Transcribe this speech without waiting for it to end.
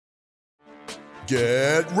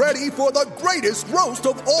Get ready for the greatest roast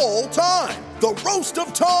of all time, the Roast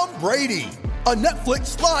of Tom Brady, a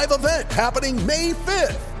Netflix live event happening May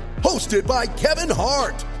 5th. Hosted by Kevin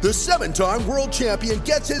Hart, the 7-time world champion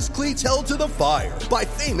gets his cleats held to the fire by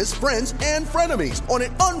famous friends and frenemies on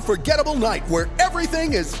an unforgettable night where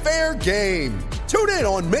everything is fair game. Tune in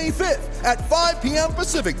on May 5th at 5 p.m.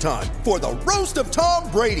 Pacific time for the Roast of Tom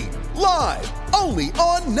Brady, live only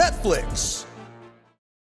on Netflix.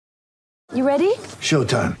 You ready?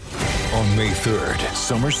 Showtime. On May 3rd,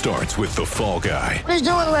 summer starts with The Fall Guy. Let's do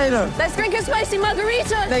it later. Let's drink a spicy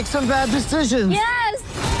margarita. Make some bad decisions. Yes!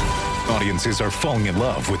 Audiences are falling in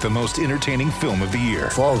love with the most entertaining film of the year.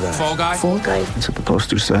 Fall Guy. Fall Guy? Fall Guy. That's what the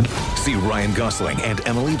poster said. See Ryan Gosling and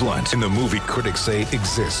Emily Blunt in the movie critics say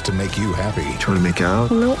exists to make you happy. Trying to make it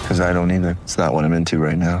out? Nope. Because I don't either. It's not what I'm into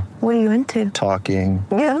right now. What are you into? Talking.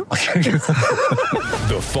 Yeah.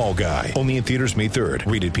 The Fall Guy. Only in theaters May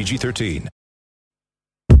 3rd. Rated PG-13.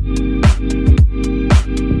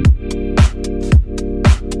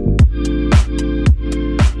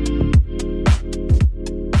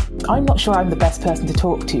 I'm not sure I'm the best person to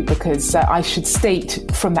talk to because I should state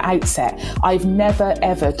from the outset, I've never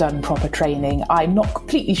ever done proper training. I'm not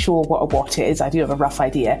completely sure what a watt is. I do have a rough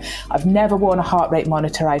idea. I've never worn a heart rate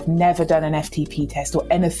monitor. I've never done an FTP test or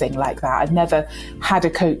anything like that. I've never had a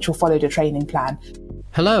coach or followed a training plan.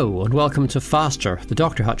 Hello and welcome to Faster, the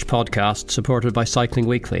Dr. Hutch podcast supported by Cycling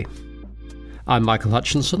Weekly. I'm Michael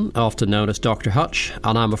Hutchinson, often known as Dr. Hutch,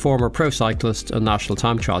 and I'm a former pro cyclist and national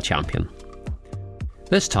time trial champion.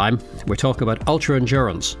 This time, we're talking about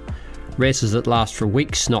ultra-endurance, races that last for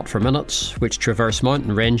weeks, not for minutes, which traverse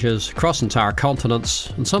mountain ranges, cross entire continents,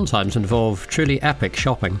 and sometimes involve truly epic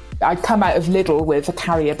shopping. I'd come out of Lidl with a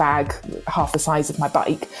carrier bag half the size of my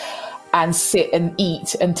bike and sit and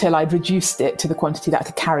eat until I'd reduced it to the quantity that I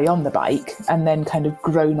could carry on the bike and then kind of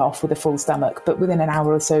grown off with a full stomach. But within an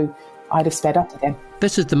hour or so, I'd have sped up again.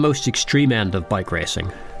 This is the most extreme end of bike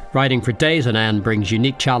racing. Riding for days on end brings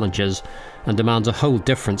unique challenges and demands a whole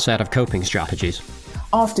different set of coping strategies.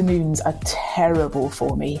 Afternoons are terrible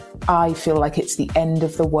for me. I feel like it's the end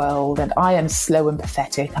of the world and I am slow and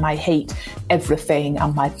pathetic and I hate everything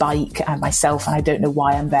and my bike and myself and I don't know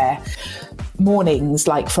why I'm there. Mornings,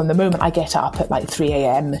 like from the moment I get up at like 3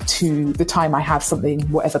 a.m. to the time I have something,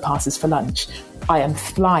 whatever passes for lunch, I am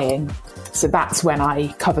flying. So that's when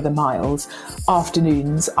I cover the miles.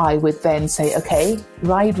 Afternoons, I would then say, okay,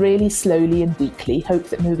 ride really slowly and weakly, hope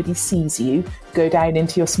that nobody sees you, go down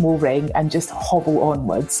into your small ring and just hobble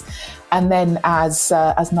onwards. And then as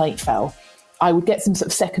night fell, I would get some sort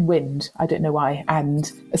of second wind, I don't know why, and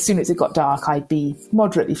as soon as it got dark, I'd be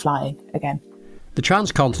moderately flying again. The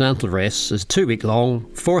Transcontinental Race is a 2-week-long,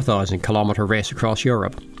 4,000-kilometre race across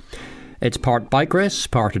Europe. It's part bike race,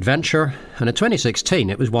 part adventure, and in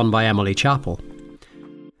 2016 it was won by Emily Chappell.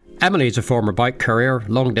 Emily is a former bike courier,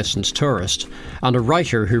 long-distance tourist, and a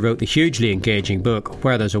writer who wrote the hugely engaging book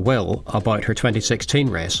Where There's a Will about her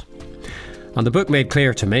 2016 race. And the book made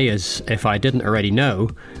clear to me, as if I didn't already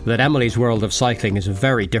know, that Emily's world of cycling is a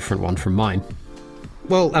very different one from mine.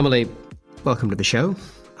 Well, Emily, welcome to the show.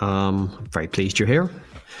 I'm very pleased you're here.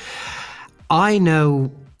 I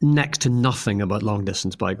know next to nothing about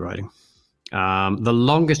long-distance bike riding. The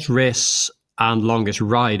longest race and longest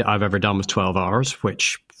ride I've ever done was 12 hours,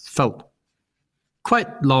 which felt quite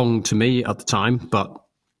long to me at the time, but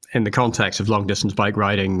in the context of long-distance bike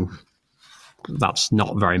riding, that's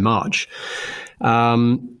not very much.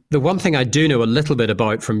 The one thing I do know a little bit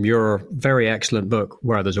about from your very excellent book,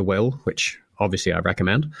 Where There's a Will, which obviously I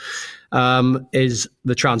recommend, is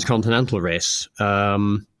the Transcontinental Race.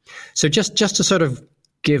 So just to sort of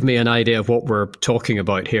give me an idea of what we're talking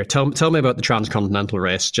about here, tell me about the Transcontinental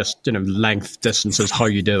Race, just length, distances, how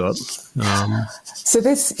you do it. So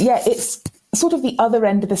this, it's sort of the other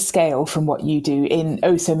end of the scale from what you do in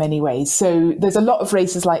oh so many ways. So there's a lot of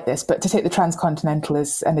races like this, but to take the Transcontinental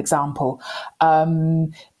as an example,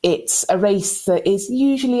 it's a race that is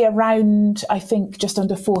usually around, I think, just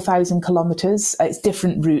under 4,000 kilometres. It's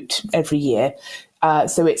different route every year.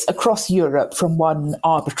 So it's across Europe from one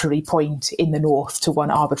arbitrary point in the north to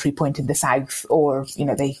one arbitrary point in the south, or,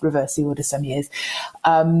 they reverse the order some years.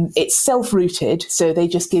 It's self-routed, so they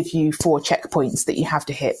just give you 4 checkpoints that you have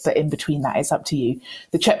to hit, but in between that, it's up to you.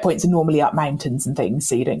 The checkpoints are normally up mountains and things,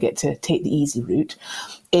 so you don't get to take the easy route.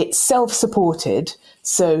 It's self-supported,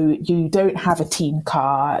 so you don't have a team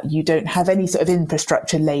car, you don't have any sort of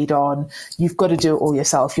infrastructure laid on, you've got to do it all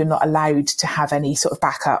yourself. You're not allowed to have any sort of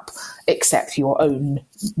backup except your own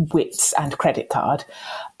wits and credit card.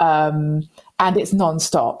 And it's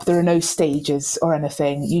non-stop. There are no stages or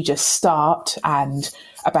anything. You just start and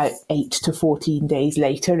about 8 to 14 days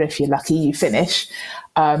later, if you're lucky, you finish.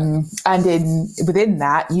 And within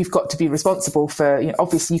that, you've got to be responsible for,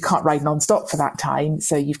 obviously you can't ride non-stop for that time.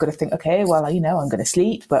 So you've got to think, okay, well, I'm going to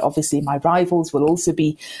sleep, but obviously my rivals will also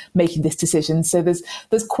be making this decision. So there's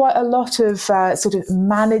quite a lot of sort of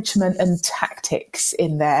management and tactics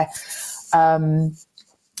in there.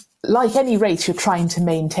 Like any race, you're trying to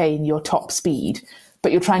maintain your top speed,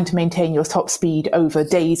 but you're trying to maintain your top speed over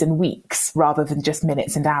days and weeks rather than just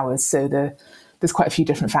minutes and hours. So there's quite a few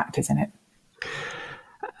different factors in it.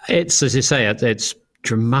 It's, as you say, it's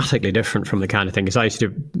dramatically different from the kind of thing. Because I used to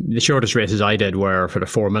do, the shortest races I did were for the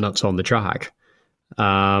 4 minutes on the track.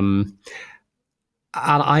 And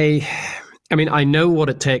I know what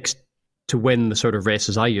it takes to win the sort of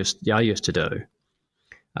races I used to do.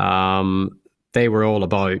 They were all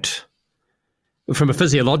about, from a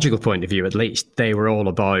physiological point of view at least, they were all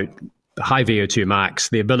about high VO2 max,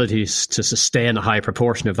 the abilities to sustain a high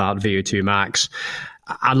proportion of that VO2 max,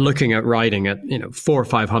 and looking at riding at 400 or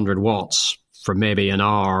 500 watts for maybe an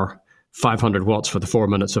hour, 500 watts for the 4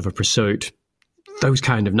 minutes of a pursuit, those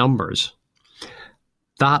kind of numbers.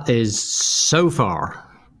 That is so far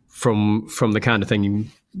from the kind of thing,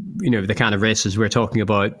 the kind of races we're talking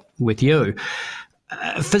about with you.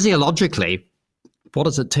 Physiologically, what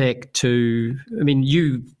does it take to,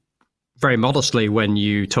 you very modestly, when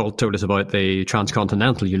you told us about the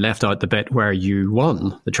Transcontinental, you left out the bit where you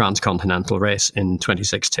won the Transcontinental race in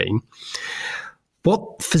 2016.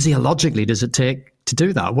 What physiologically does it take to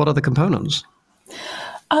do that? What are the components?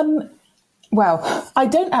 Well, I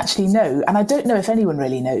don't actually know, and I don't know if anyone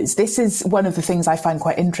really knows. This is one of the things I find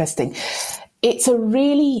quite interesting. It's a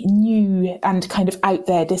really new and kind of out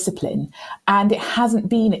there discipline, and it hasn't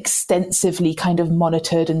been extensively kind of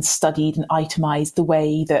monitored and studied and itemized the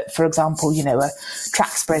way that, for example, a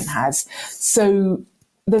track sprint has. So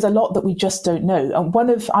there's a lot that we just don't know.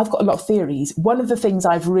 And I've got a lot of theories. One of the things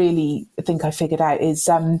I figured out is,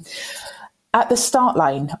 at the start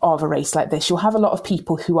line of a race like this, you'll have a lot of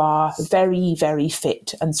people who are very, very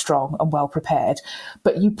fit and strong and well prepared,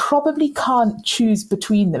 but you probably can't choose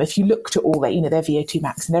between them. If you looked at all their VO2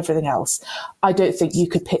 max and everything else, I don't think you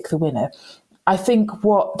could pick the winner. I think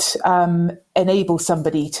what enables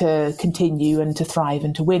somebody to continue and to thrive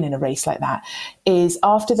and to win in a race like that is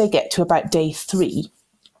after they get to about day 3,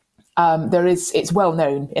 it's well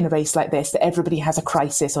known in a race like this that everybody has a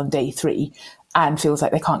crisis on day 3 and feels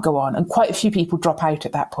like they can't go on. And quite a few people drop out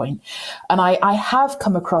at that point. And I have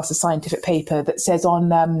come across a scientific paper that says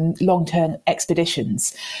on long-term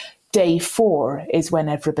expeditions, day 4 is when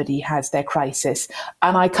everybody has their crisis.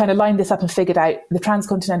 And I kind of lined this up and figured out the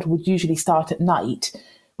Transcontinental would usually start at night,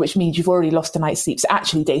 which means you've already lost a night's sleep. So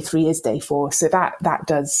actually day 3 is day 4. So that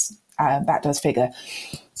does figure.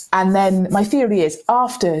 And then my theory is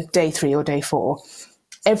after day 3 or day 4,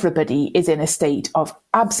 everybody is in a state of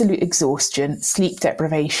absolute exhaustion, sleep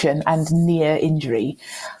deprivation, and near injury.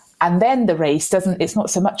 And then the race it's not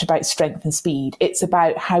so much about strength and speed. It's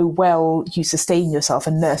about how well you sustain yourself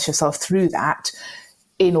and nurse yourself through that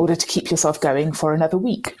in order to keep yourself going for another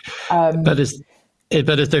week. But is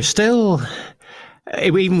there still,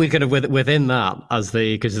 even within that,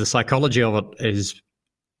 because the psychology of it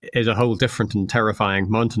is a whole different and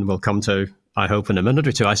terrifying mountain we'll come to, I hope, in a minute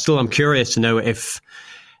or two. I'm curious to know if,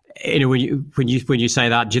 when you say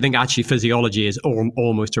that, do you think actually physiology is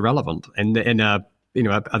almost irrelevant in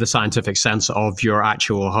the scientific sense of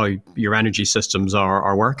how your energy systems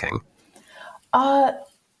are working?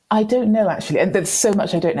 I don't know, actually. And there's so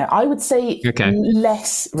much I don't know. I would say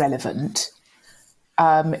less relevant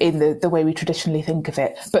in the way we traditionally think of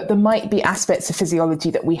it. But there might be aspects of physiology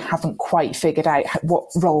that we haven't quite figured out what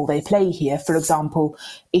role they play here. For example,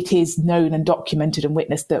 it is known and documented and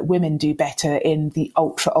witnessed that women do better in the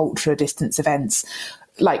ultra distance events,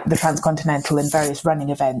 like the Transcontinental and various running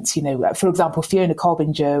events. For example, Fiona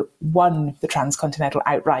Colbinger won the Transcontinental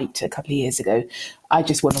outright a couple of years ago. I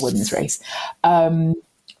just won a women's race. And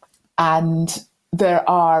there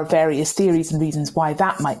are various theories and reasons why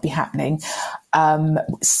that might be happening,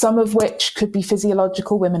 some of which could be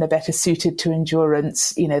physiological. Women are better suited to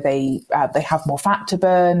endurance. They have more fat to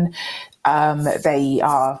burn. They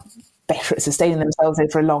are better at sustaining themselves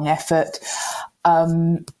over a long effort.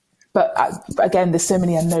 But again, there's so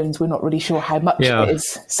many unknowns. We're not really sure how much of it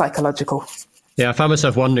is psychological. Yeah, I found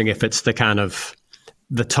myself wondering if it's the kind of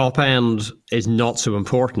the top end is not so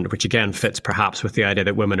important, which again fits perhaps with the idea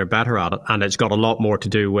that women are better at it. And it's got a lot more to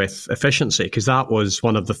do with efficiency, because that was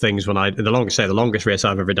one of the things when the longest race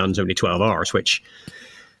I've ever done is only 12 hours, which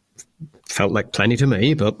felt like plenty to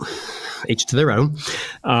me, but each to their own.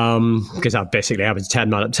 Because I was a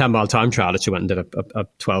 10-mile time trial. I went and did a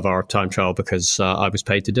 12-hour time trial because I was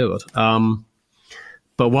paid to do it.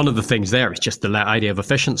 But one of the things there is just the idea of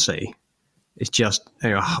efficiency. It's just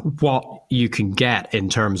what you can get in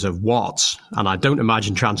terms of watts. And I don't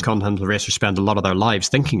imagine transcontinental racers spend a lot of their lives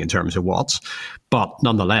thinking in terms of watts. But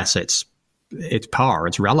nonetheless, it's power,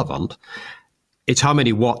 it's relevant. It's how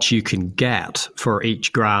many watts you can get for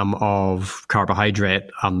each gram of carbohydrate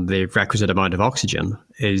and the requisite amount of oxygen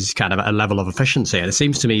is kind of a level of efficiency. And it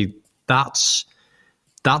seems to me that's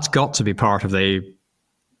got to be part of the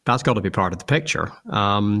picture.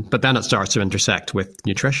 But then it starts to intersect with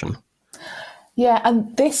nutrition. Yeah,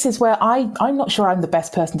 and this is where I'm not sure I'm the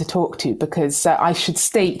best person to talk to, because I should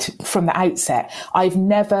state from the outset, I've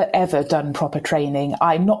never, ever done proper training.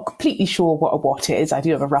 I'm not completely sure what a watt is. I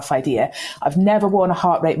do have a rough idea. I've never worn a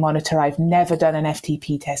heart rate monitor. I've never done an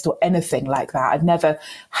FTP test or anything like that. I've never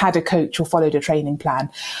had a coach or followed a training plan.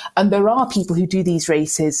 And there are people who do these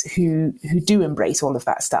races who do embrace all of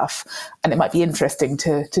that stuff. And it might be interesting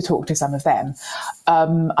to talk to some of them.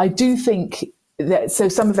 I do think so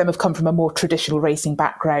some of them have come from a more traditional racing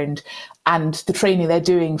background, and the training they're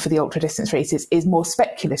doing for the ultra distance races is more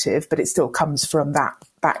speculative, but it still comes from that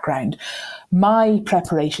background. My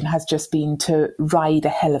preparation has just been to ride a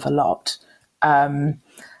hell of a lot,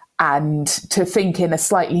 and to think in a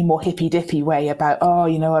slightly more hippy-dippy way about,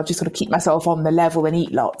 I've just got to keep myself on the level and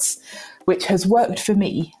eat lots, which has worked for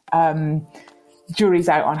me. Jury's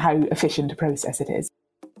out on how efficient a process it is.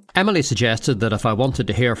 Emily suggested that if I wanted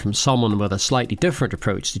to hear from someone with a slightly different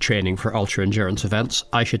approach to training for ultra-endurance events,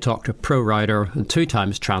 I should talk to pro rider and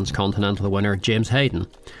 2-time transcontinental winner James Hayden,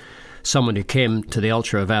 someone who came to the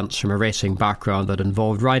ultra events from a racing background that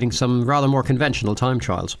involved riding some rather more conventional time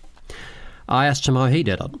trials. I asked him how he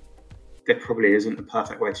did it. There probably isn't a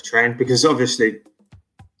perfect way to train, because obviously,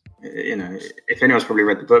 if anyone's probably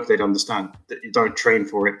read the book, they'd understand that you don't train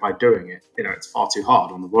for it by doing it. It's far too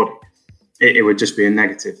hard on the body. It would just be a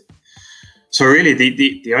negative. So really,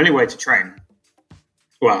 the only way to train,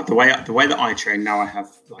 well, the way that I train now, I have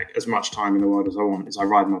like as much time in the world as I want, is I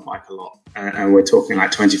ride my bike a lot, and we're talking like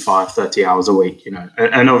 25, 30 hours a week,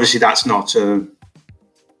 and obviously that's not an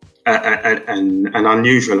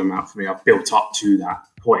unusual amount for me. I've built up to that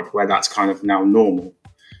point where that's kind of now normal,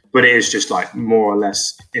 but it is just like more or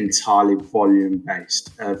less entirely volume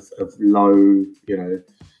based of low,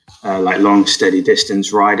 like long, steady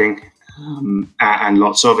distance riding. And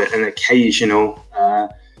lots of it, and occasional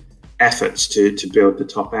efforts to build the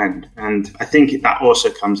top end. And I think that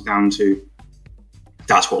also comes down to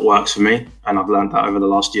that's what works for me, and I've learned that over the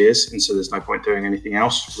last years, and so there's no point doing anything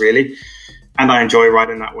else really. And I enjoy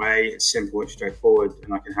riding that way. It's simple, it's straightforward,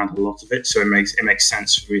 and I can handle a lot of it, so it makes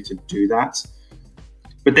sense for me to do that.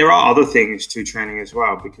 But there are other things to training as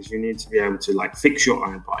well, because you need to be able to like fix your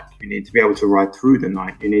own bike. You need to be able to ride through the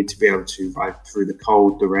night. You need to be able to ride through the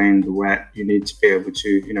cold, the rain, the wet. You need to be able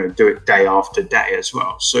to, do it day after day as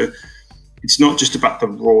well. So it's not just about the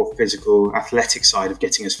raw physical athletic side of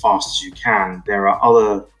getting as fast as you can. There are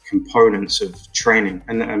other components of training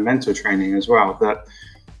and mental training as well that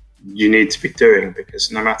you need to be doing,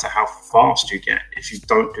 because no matter how fast you get, if you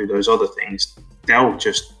don't do those other things, they'll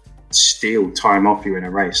just steal time off you in a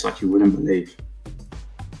race like you wouldn't believe.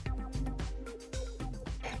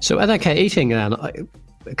 So okay, eating then,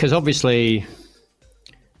 because obviously,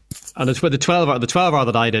 and it's with the 12 hour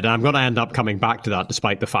that I did, and I'm going to end up coming back to that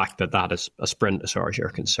despite the fact that is a sprint as far as you're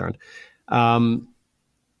concerned. I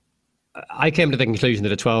came to the conclusion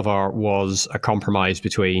that a 12 hour was a compromise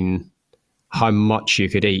between how much you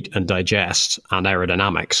could eat and digest and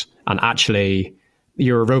aerodynamics, and actually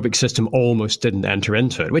your aerobic system almost didn't enter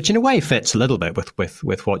into it, which in a way fits a little bit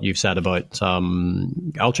with what you've said about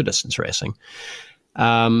ultra distance racing.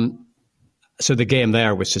 So the game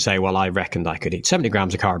there was to say, well, I reckoned I could eat 70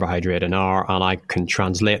 grams of carbohydrate an hour, and I can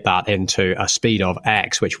translate that into a speed of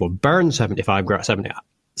X, which will burn 70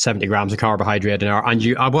 grams of carbohydrate an hour.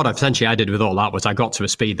 And what essentially I did with all that was I got to a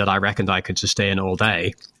speed that I reckoned I could sustain all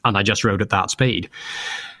day, and I just rode at that speed.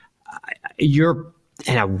 You're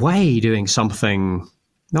in a way doing something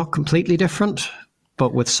not completely different,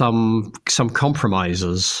 but with some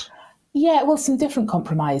compromises. Yeah, well, some different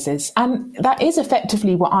compromises. And that is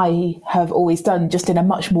effectively what I have always done, just in a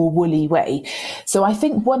much more woolly way. So I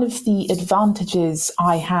think one of the advantages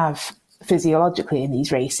I have physiologically in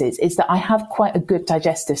these races is that I have quite a good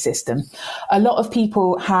digestive system. A lot of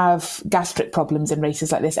people have gastric problems in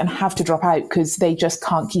races like this and have to drop out because they just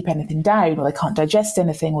can't keep anything down, or they can't digest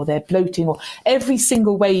anything, or they're bloating, or every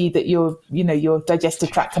single way that your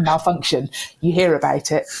digestive tract can malfunction, you hear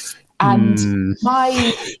about it. And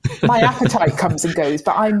my appetite comes and goes,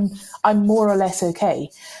 but I'm more or less okay.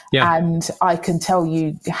 Yeah. And I can tell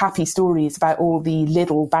you happy stories about all the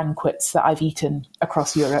Lidl banquets that I've eaten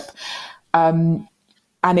across Europe.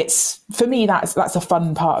 And it's, for me, that's a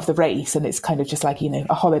fun part of the race. And it's kind of just like,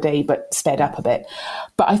 a holiday, but sped up a bit.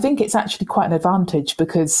 But I think it's actually quite an advantage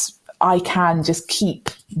because I can just keep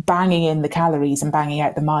banging in the calories and banging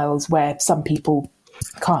out the miles where some people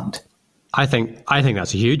can't. I think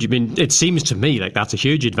that's a huge. I mean, it seems to me like that's a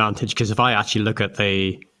huge advantage because if I actually look at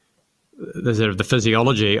the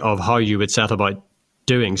physiology of how you would set about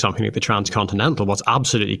doing something like the Transcontinental, what's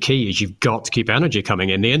absolutely key is you've got to keep energy coming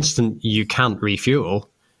in. The instant you can't refuel,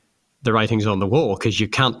 the writing's on the wall because you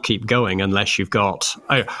can't keep going unless you do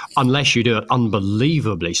it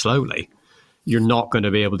unbelievably slowly. You're not going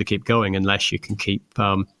to be able to keep going unless you can keep.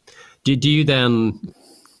 Do you then?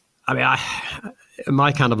 I mean,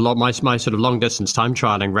 my sort of long distance time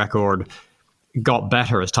trialing record got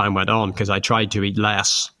better as time went on because I tried to eat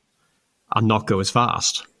less and not go as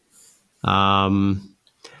fast. But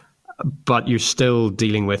you're still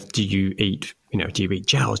dealing with, do you eat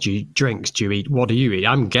gels? Do you eat drinks? What do you eat?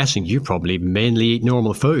 I'm guessing you probably mainly eat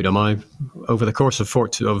normal food. Am I, over the course of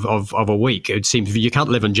a week? It seems you can't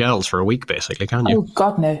live on gels for a week, basically, can you? Oh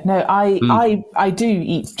God, no. I do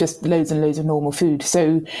eat just loads and loads of normal food.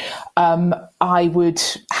 So I would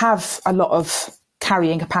have a lot of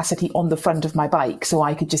carrying capacity on the front of my bike so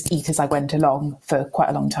I could just eat as I went along for quite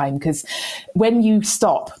a long time, because when you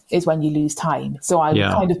stop is when you lose time. So I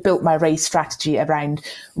kind of built my race strategy around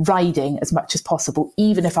riding as much as possible,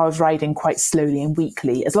 even if I was riding quite slowly and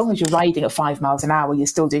weakly. As long as you're riding at 5 miles an hour, you're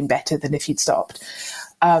still doing better than if you'd stopped.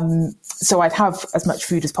 So I'd have as much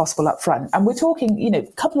food as possible up front. And we're talking, a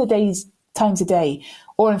couple of times a day,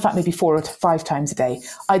 or in fact maybe 4 or 5 times a day,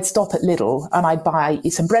 I'd stop at Lidl and I'd buy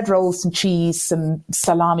some bread rolls, some cheese, some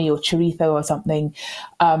salami or chorizo or something,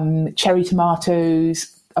 cherry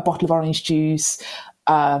tomatoes, a bottle of orange juice,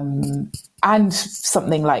 and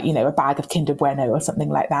something like, a bag of Kinder Bueno or something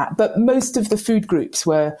like that. But most of the food groups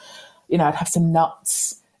were, I'd have some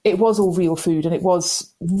nuts. It was all real food and it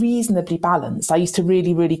was reasonably balanced. I used to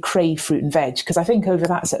really, really crave fruit and veg because I think over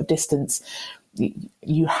that sort of distance,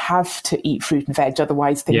 you have to eat fruit and veg,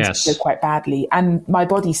 otherwise things go quite badly. And my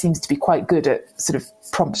body seems to be quite good at sort of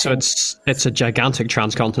prompting. So it's a gigantic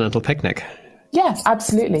transcontinental picnic. Yeah,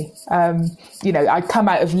 absolutely. I'd come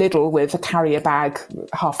out of Lidl with a carrier bag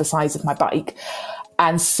half the size of my bike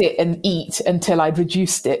and sit and eat until I'd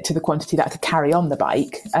reduced it to the quantity that I could carry on the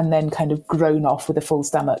bike and then kind of grown off with a full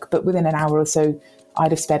stomach. But within an hour or so,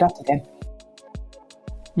 I'd have sped up again.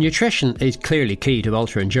 Nutrition is clearly key to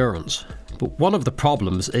ultra endurance. But one of the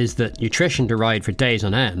problems is that nutrition to ride for days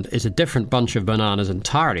on end is a different bunch of bananas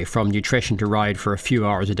entirely from nutrition to ride for a few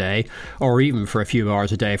hours a day, or even for a few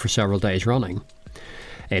hours a day for several days running.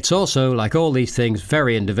 It's also, like all these things,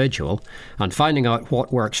 very individual, and finding out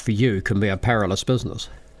what works for you can be a perilous business.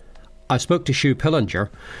 I spoke to Sue Pillinger,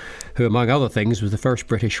 who, among other things, was the first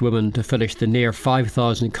British woman to finish the near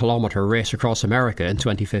 5,000 kilometre race across America in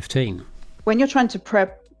 2015. When you're trying to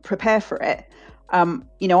prepare for it,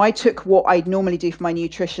 I took what I'd normally do for my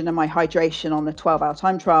nutrition and my hydration on the 12-hour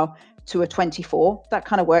time trial to a 24. That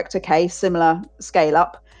kind of worked okay, similar scale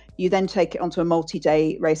up. You then take it onto a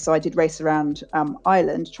multi-day race. So I did race around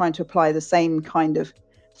Ireland, trying to apply the same kind of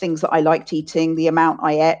things that I liked eating, the amount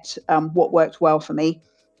I ate, what worked well for me.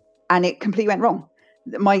 And it completely went wrong.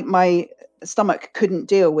 My stomach couldn't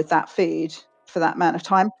deal with that food for that amount of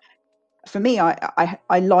time. For me,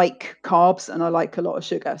 I like carbs and I like a lot of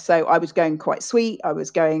sugar. So I was going quite sweet. I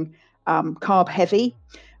was going carb heavy.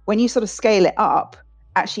 When you sort of scale it up,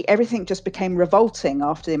 actually everything just became revolting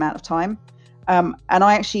after the amount of time. And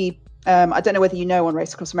I actually, I don't know whether you know on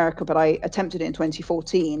Race Across America, but I attempted it in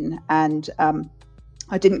 2014 and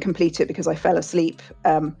I didn't complete it because I fell asleep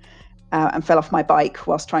and fell off my bike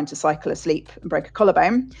whilst trying to cycle asleep and broke a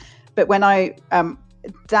collarbone. But when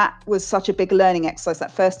that was such a big learning exercise,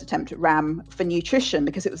 that first attempt at RAM for nutrition,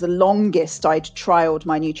 because it was the longest I'd trialed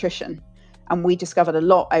my nutrition. And we discovered a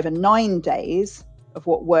lot over 9 days of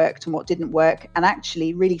what worked and what didn't work. And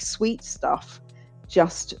actually really sweet stuff.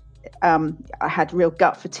 Just, I had real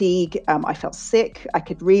gut fatigue. I felt sick. I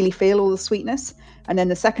could really feel all the sweetness. And then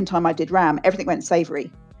the second time I did RAM, everything went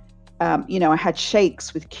savory. I had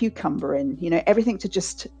shakes with cucumber in, everything to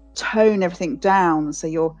just tone everything down. So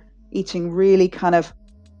you're eating really kind of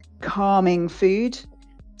calming food.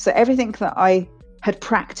 So everything that I had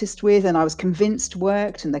practiced with and I was convinced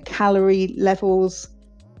worked, and the calorie levels,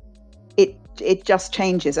 it just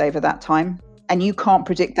changes over that time. And you can't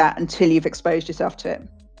predict that until you've exposed yourself to it.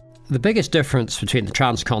 The biggest difference between the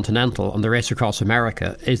Transcontinental and the race across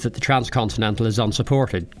America is that the Transcontinental is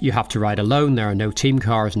unsupported. You have to ride alone, there are no team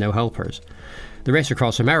cars, no helpers. The race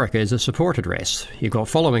across America is a supported race. You've got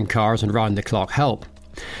following cars and round-the-clock help.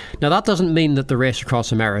 Now, that doesn't mean that the race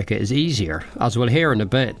across America is easier. As we'll hear in a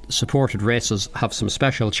bit, supported races have some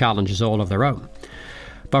special challenges all of their own.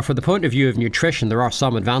 But from the point of view of nutrition, there are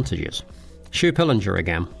some advantages. Sue Pillinger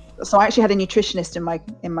again. So I actually had a nutritionist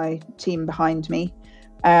in my team behind me,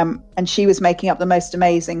 and she was making up the most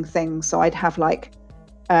amazing things. So I'd have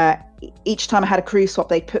each time I had a crew swap,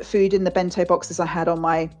 they'd put food in the bento boxes I had on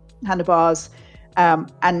my handlebars,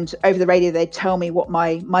 and over the radio they'd tell me what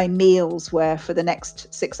my meals were for the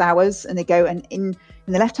next 6 hours, and they go, and in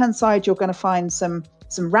the left hand side you're going to find some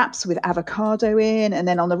wraps with avocado in, and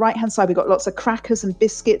then on the right hand side we've got lots of crackers and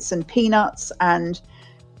biscuits and peanuts, and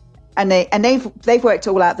they've worked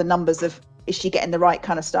all out the numbers of, is she getting the right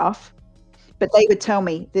kind of stuff? But they would tell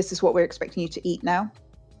me, this is what we're expecting you to eat now.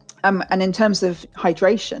 And in terms of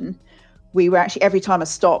hydration, we were actually, every time I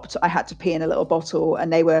stopped, I had to pee in a little bottle,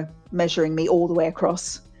 and they were measuring me all the way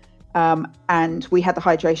across. And we had the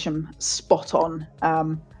hydration spot on.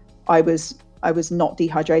 I was not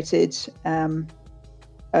dehydrated.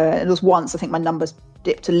 It was once, I think my numbers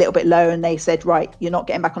dipped a little bit low, and they said, right, you're not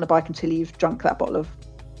getting back on the bike until you've drunk that bottle of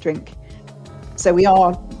drink. So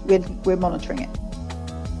we're monitoring it.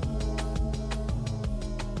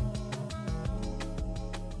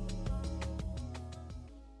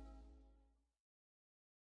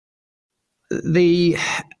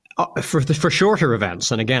 For shorter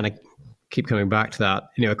events, and again, I keep coming back to that,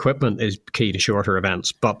 equipment is key to shorter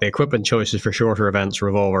events, but the equipment choices for shorter events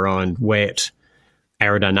revolve around weight,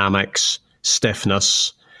 aerodynamics,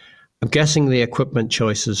 stiffness. I'm guessing the equipment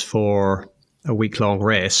choices for a week-long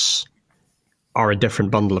race are a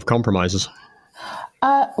different bundle of compromises.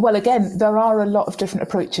 Well, again, there are a lot of different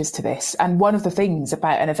approaches to this. And one of the things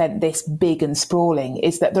about an event this big and sprawling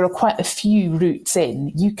is that there are quite a few routes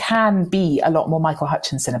in. You can be a lot more Michael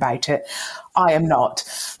Hutchinson about it. I am not.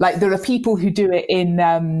 Like, there are people who do it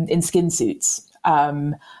in skin suits.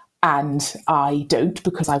 And I don't,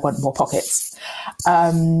 because I want more pockets.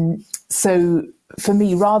 So for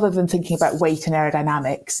me, rather than thinking about weight and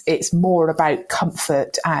aerodynamics, it's more about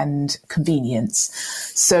comfort and convenience.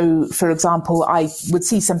 So, for example, I would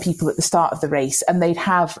see some people at the start of the race and they'd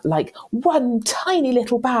have like one tiny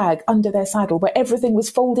little bag under their saddle where everything was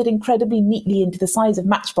folded incredibly neatly into the size of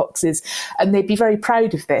matchboxes. And they'd be very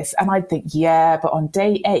proud of this. And I'd think, yeah, but on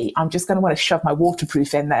day 8, I'm just going to want to shove my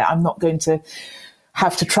waterproof in there. I'm not going to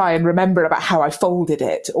have to try and remember about how I folded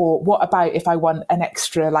it. Or what about if I want an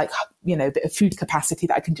extra, bit of food capacity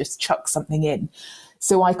that I can just chuck something in?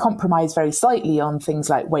 So I compromised very slightly on things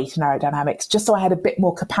like weight and aerodynamics, just so I had a bit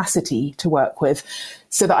more capacity to work with,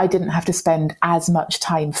 so that I didn't have to spend as much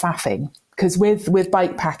time faffing. Because with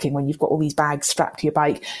bike packing, when you've got all these bags strapped to your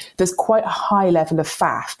bike, there's quite a high level of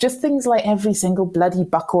faff. Just things like every single bloody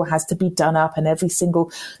buckle has to be done up and every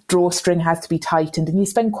single drawstring has to be tightened. And you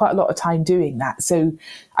spend quite a lot of time doing that. So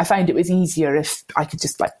I found it was easier if I could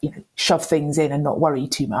just shove things in and not worry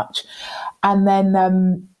too much. And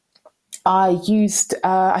then I used,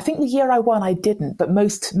 I think the year I won, I didn't, but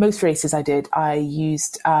most races I did, I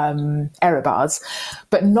used aero bars,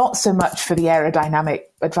 but not so much for the aerodynamic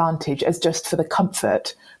advantage as just for the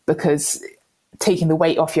comfort, because taking the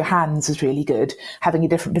weight off your hands is really good. Having a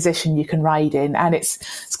different position you can ride in, and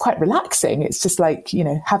it's quite relaxing. It's just like,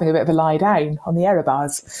 having a bit of a lie down on the aero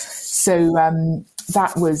bars. So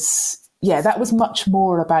that was much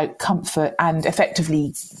more about comfort and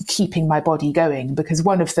effectively keeping my body going, because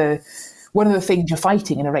one of the things you're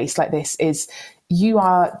fighting in a race like this is you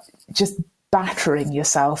are just battering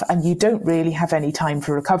yourself and you don't really have any time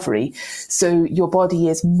for recovery. So your body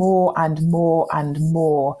is more and more and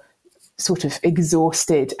more sort of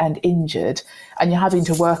exhausted and injured, and you're having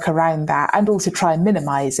to work around that and also try and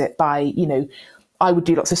minimize it by, I would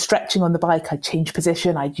do lots of stretching on the bike. I'd change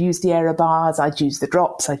position. I'd use the aero bars. I'd use the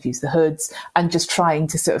drops. I'd use the hoods, and just trying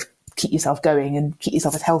to sort of keep yourself going and keep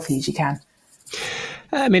yourself as healthy as you can.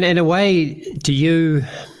 I mean, in a way,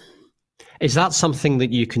 is that something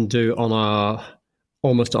that you can do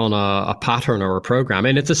almost on a pattern or a program?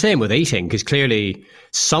 And it's the same with eating, because clearly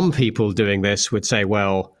some people doing this would say,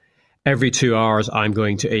 well, every 2 hours I'm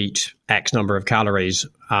going to eat X number of calories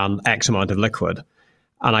and X amount of liquid.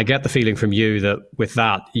 And I get the feeling from you that with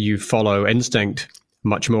that, you follow instinct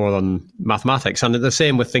much more than mathematics. And the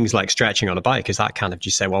same with things like stretching on a bike. Is that kind of,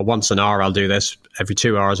 you say, well, once an hour I'll do this, every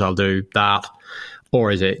 2 hours I'll do that? Or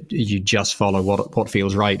is it you just follow what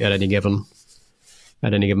feels right at any given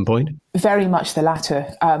point? Very much the latter.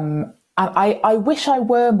 And I wish I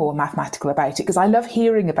were more mathematical about it, because I love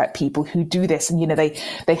hearing about people who do this and,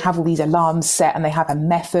 they have all these alarms set and they have a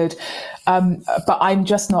method. But I'm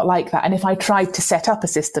just not like that. And if I tried to set up a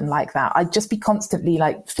system like that, I'd just be constantly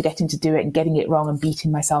like forgetting to do it and getting it wrong and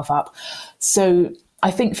beating myself up. So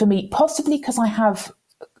I think for me, possibly because I have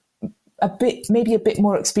maybe a bit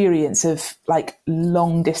more experience of like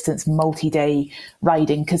long distance multi-day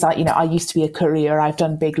riding, because I used to be a courier. I've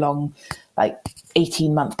done big, long, like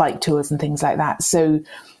 18-month bike tours and things like that. So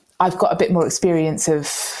I've got a bit more experience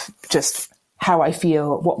of just how I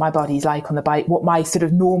feel, what my body's like on the bike, what my sort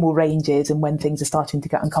of normal range is, and when things are starting to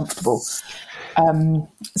get uncomfortable.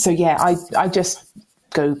 So yeah, I just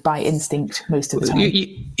go by instinct most of the time.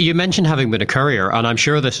 You mentioned having been a courier, and I'm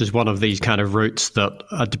sure this is one of these kind of routes that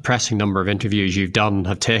a depressing number of interviews you've done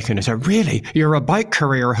have taken. Is that really, you're a bike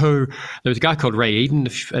courier who, there was a guy called Ray Eden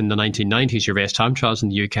in the 1990s who raced time trials in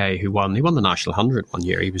the UK who won the National 100 one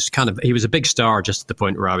year. He was a big star just at the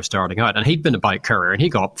point where I was starting out, and he'd been a bike courier, and he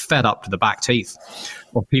got fed up to the back teeth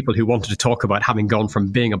of people who wanted to talk about having gone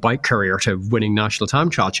from being a bike courier to winning national time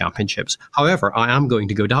trial championships. However, I am going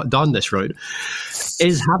to go down this route.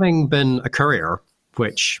 Is having been a courier,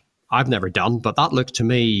 which I've never done, but that looked to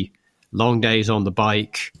me long days on the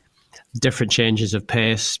bike, different changes of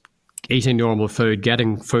pace, eating normal food,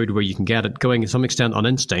 getting food where you can get it, going to some extent on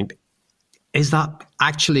instinct. Is that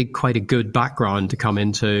actually quite a good background to come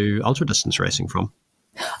into ultra distance racing from?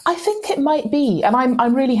 I think it might be, and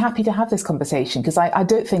I'm really happy to have this conversation, because I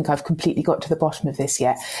don't think I've completely got to the bottom of this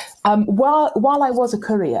yet. While I was a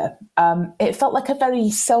courier, it felt like a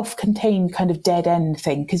very self-contained kind of dead end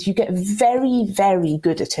thing, because you get very, very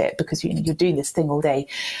good at it because you're doing this thing all day.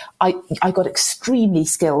 I got extremely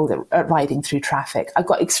skilled at riding through traffic. I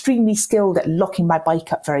got extremely skilled at locking my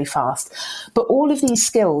bike up very fast, but all of these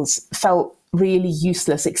skills felt really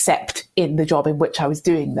useless except in the job in which I was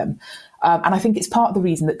doing them. And I think it's part of the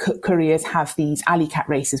reason that couriers have these alley cat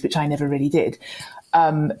races, which I never really did,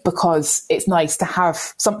 because it's nice to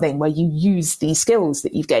have something where you use these skills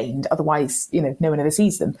that you've gained. Otherwise, no one ever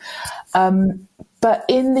sees them. But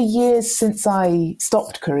in the years since I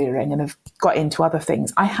stopped couriering and have got into other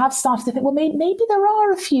things, I have started to think, well, maybe there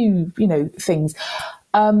are a few, things.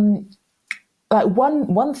 Like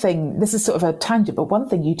one thing, this is sort of a tangent, but one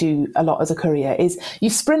thing you do a lot as a courier is you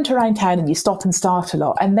sprint around town and you stop and start a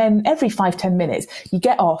lot. And then every 5-10 minutes, you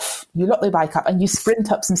get off, you lock the bike up and you sprint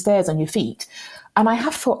up some stairs on your feet. And I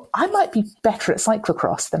have thought I might be better at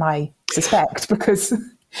cyclocross than I suspect, because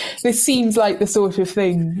this seems like the sort of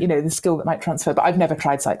thing, the skill that might transfer. But I've never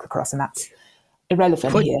tried cyclocross, and that's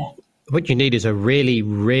irrelevant here. What you need is a really,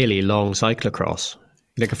 really long cyclocross,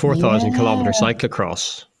 like a 4,000 kilometre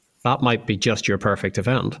cyclocross. That might be just your perfect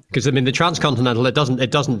event. Because, the Transcontinental, it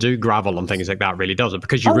doesn't do gravel and things like that, really, does it?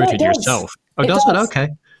 Because you routed yourself. Oh, does it? Okay.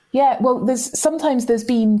 Yeah, well, sometimes there's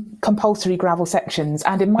been compulsory gravel sections,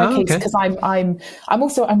 and in my case, because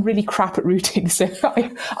I'm really crap at routing, so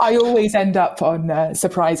I always end up on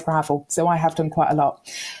surprise gravel. So I have done quite a lot.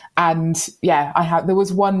 And yeah, there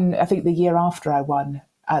was one, I think the year after I won,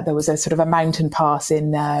 there was a sort of a mountain pass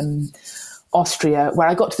in Austria where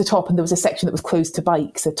I got to the top and there was a section that was closed to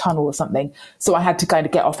bikes, a tunnel or something. So I had to kind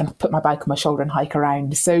of get off and put my bike on my shoulder and hike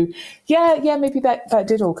around. So yeah, maybe that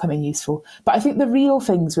did all come in useful. But I think the real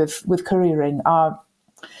things with couriering are,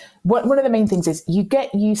 one of the main things is you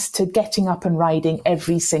get used to getting up and riding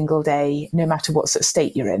every single day, no matter what sort of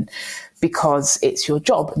state you're in, because it's your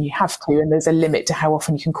job and you have to, and there's a limit to how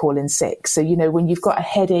often you can call in sick. So, when you've got a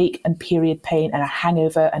headache and period pain and a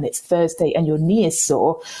hangover and it's Thursday and your knee is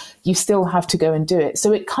sore, you still have to go and do it.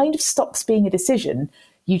 So it kind of stops being a decision.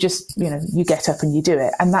 You just, you get up and you do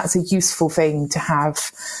it. And that's a useful thing to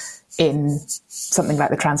have in something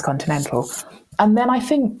like the Transcontinental. And then I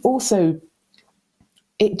think also,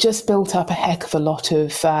 it just built up a heck of a lot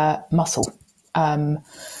of muscle. And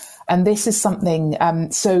this is something,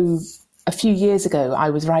 so a few years ago,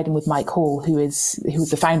 I was riding with Mike Hall, who was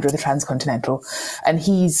the founder of the Transcontinental, and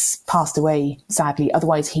he's passed away, sadly.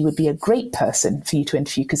 Otherwise, he would be a great person for you to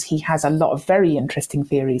interview, because he has a lot of very interesting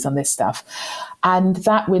theories on this stuff. And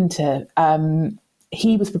that winter,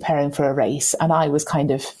 he was preparing for a race, and I was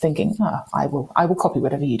kind of thinking, I will copy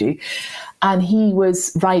whatever you do. And he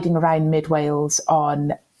was riding around mid Wales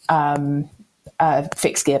on a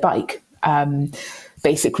fixed gear bike,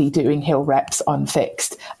 basically doing hill reps on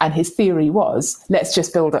fixed. And his theory was, let's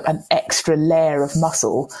just build up an extra layer of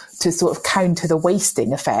muscle to sort of counter the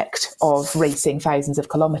wasting effect of racing thousands of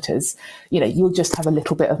kilometres. You'll just have a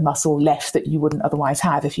little bit of muscle left that you wouldn't otherwise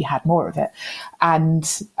have if you had more of it. And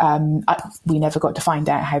we never got to find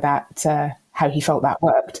out how how he felt that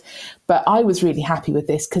worked. But I was really happy with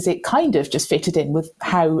this because it kind of just fitted in with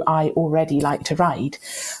how I already like to ride.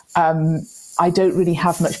 I don't really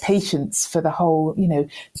have much patience for the whole,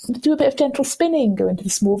 do a bit of gentle spinning, go into the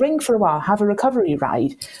small ring for a while, have a recovery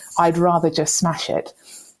ride. I'd rather just smash it.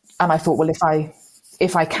 And I thought, well,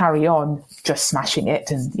 if I carry on just smashing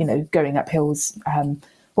it and, going up hills,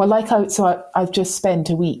 I've just spent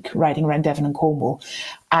a week riding around Devon and Cornwall,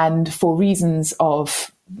 and for reasons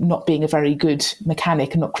of not being a very good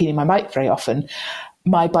mechanic and not cleaning my bike very often,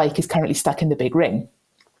 my bike is currently stuck in the big ring.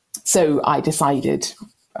 So I decided,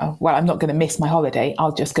 I'm not going to miss my holiday.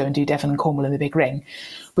 I'll just go and do Devon and Cornwall in the big ring,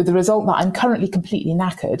 with the result that I'm currently completely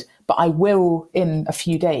knackered, but I will in a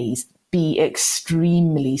few days be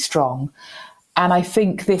extremely strong. And I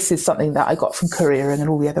think this is something that I got from Courier and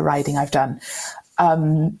all the other riding I've done.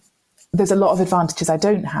 There's a lot of advantages I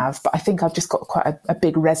don't have, but I think I've just got quite a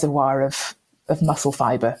big reservoir of muscle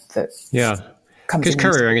fibre that comes in. Because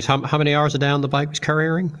couriering is how many hours a day on the bike was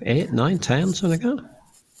couriering? 8, 9, 10, something like that?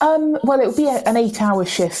 Well, it would be an 8-hour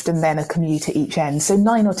shift and then a commute at each end, so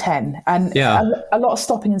 9 or 10, and a lot of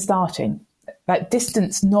stopping and starting. Like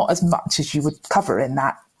distance, not as much as you would cover in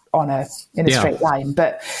that in a straight line,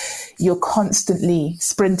 but you're constantly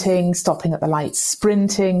sprinting, stopping at the lights,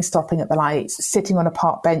 sprinting, stopping at the lights, sitting on a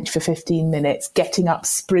park bench for 15 minutes, getting up,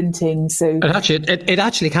 sprinting. So it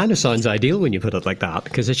actually kind of sounds ideal when you put it like that,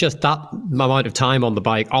 because it's just that amount of time on the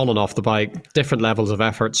bike, on and off the bike, different levels of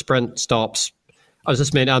effort, sprint, stops. I was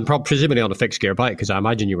just mean, and presumably on a fixed gear bike, because I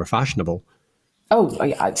imagine you were fashionable. Oh,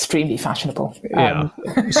 yeah, extremely fashionable. Yeah.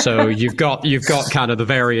 So you've got kind of the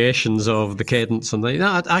variations of the cadence and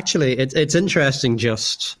actually it's interesting.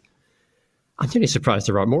 I'm really surprised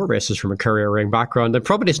there aren't more races from a Courier ring background. And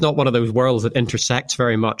probably it's not one of those worlds that intersects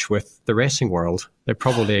very much with the racing world. They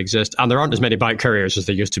probably exist, and there aren't as many bike couriers as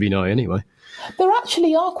there used to be now anyway. There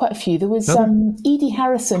actually are quite a few. There was Edie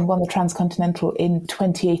Harrison won the Transcontinental in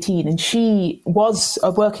 2018, and she was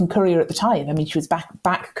a working courier at the time. I mean, she was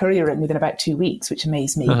back couriering within about 2 weeks, which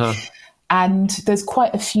amazed me. And there's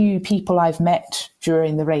quite a few people I've met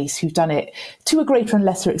during the race who've done it to a greater and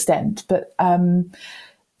lesser extent, but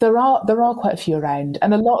there are quite a few around,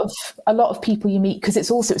 and a lot of people you meet, because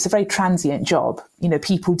it's a very transient job.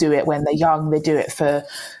 People do it when they're young. They do it for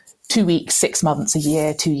 2 weeks, 6 months, a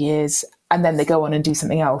year, 2 years, and then they go on and do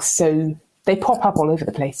something else. So they pop up all over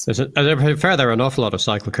the place. There are an awful lot of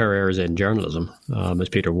cycle couriers in journalism. There's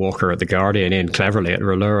Peter Walker at The Guardian, Ian Cleverly at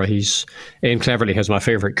Rollura. Ian Cleverly has my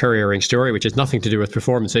favourite couriering story, which has nothing to do with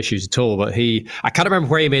performance issues at all. But I can't remember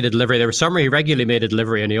where he made a delivery. There was somewhere he regularly made a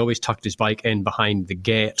delivery, and he always tucked his bike in behind the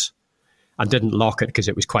gate and didn't lock it because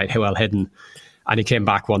it was quite well hidden. And he came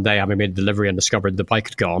back one day and we made a delivery and discovered the bike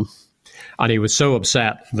had gone. And he was so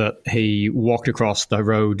upset that he walked across the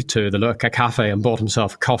road to the local cafe and bought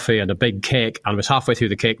himself a coffee and a big cake, and was halfway through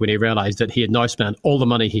the cake when he realised that he had now spent all the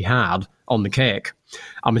money he had on the cake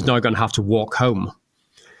and was now going to have to walk home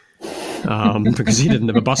because he didn't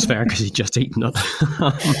have a bus fare because he'd just eaten it.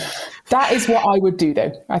 That is what I would do,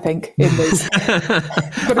 though, I think, in this.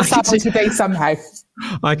 Got to start today somehow.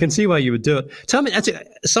 I can see why you would do it. Tell me,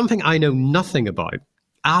 something I know nothing about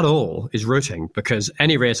at all is routing, because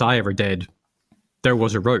any race I ever did, there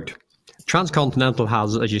was a route. Transcontinental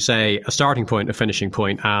has, as you say, a starting point, a finishing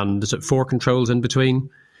point, and is it 4 controls in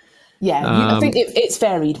between? Yeah, I think it's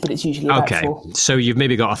varied, but it's usually about 4. So you've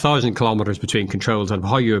maybe got 1,000 kilometres between controls, and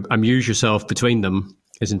how you amuse yourself between them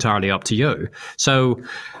is entirely up to you. So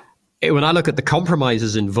when I look at the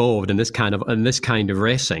compromises involved in this kind of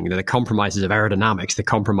racing, the compromises of aerodynamics, the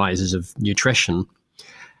compromises of nutrition,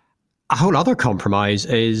 a whole other compromise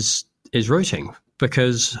is routing,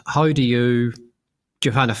 because how do you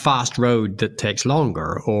find a fast road that takes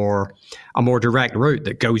longer, or a more direct route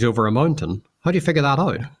that goes over a mountain? How do you figure that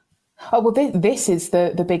out? Oh, well, this is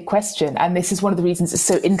the big question. And this is one of the reasons it's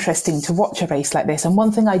so interesting to watch a race like this. And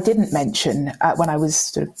one thing I didn't mention when I was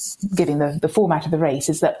sort of giving the format of the race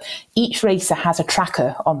is that each racer has a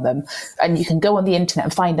tracker on them. And you can go on the internet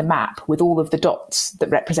and find a map with all of the dots that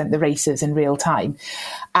represent the racers in real time.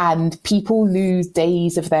 And people lose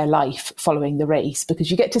days of their life following the race because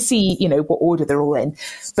you get to see, what order they're all in.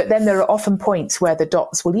 But then there are often points where the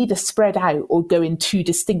dots will either spread out or go in 2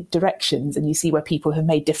 distinct directions. And you see where people have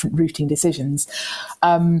made different routing decisions.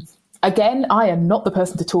 Again, I am not the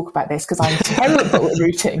person to talk about this because I'm terrible at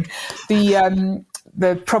routing.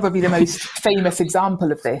 The probably the most famous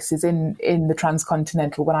example of this is in the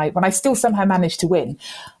Transcontinental when I still somehow managed to win.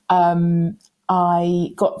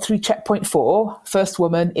 I got through checkpoint 4, first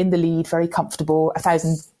woman in the lead, very comfortable,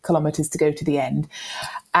 1,000 kilometres to go to the end.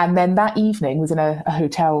 And then that evening was in a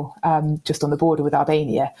hotel just on the border with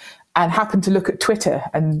Albania, and happened to look at Twitter,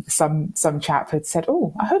 and some chap had said,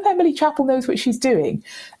 "Oh, I hope Emily Chappell knows what she's doing."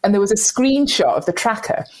 And there was a screenshot of the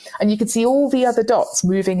tracker, and you could see all the other dots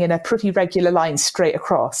moving in a pretty regular line straight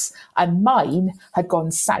across, and mine had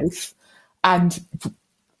gone south. And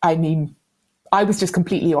I mean, I was just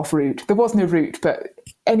completely off route. There was no route, but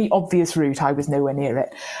any obvious route, I was nowhere near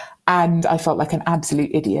it. And I felt like an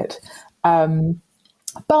absolute idiot.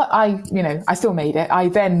 But I still made it.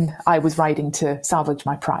 I was riding to salvage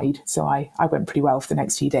my pride. So I went pretty well for the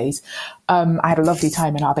next few days. I had a lovely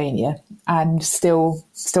time in Albania and still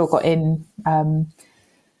got in,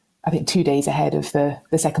 I think 2 days ahead of the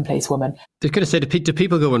second place woman. I was going to say, do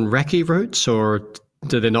people go on recce routes, or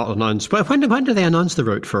do they not announce? Well, when do they announce the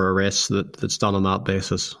route for a race that's done on that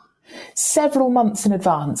basis? Several months in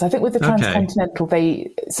advance. I think with the Transcontinental,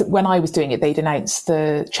 when I was doing it, they'd announce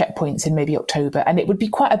the checkpoints in maybe October, and it would be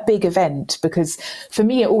quite a big event because for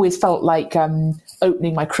me, it always felt like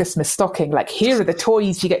opening my Christmas stocking. Like, here are the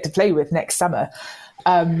toys you get to play with next summer.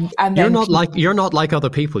 And then you're not like other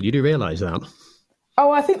people. You do realise that.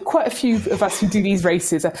 Oh, I think quite a few of us who do these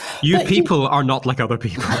races are. People are not like other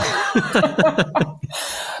people.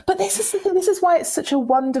 But this is the thing. This is why it's such a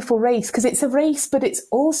wonderful race, because it's a race, but it's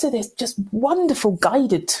also this just wonderful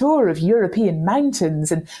guided tour of European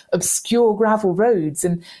mountains and obscure gravel roads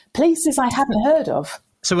and places I hadn't heard of.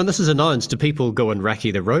 So when this is announced, do people go and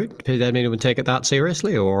recce the route? Did anyone take it that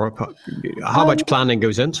seriously, or how much planning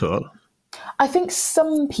goes into it? I think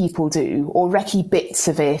some people do, or recce bits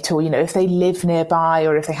of it, or, if they live nearby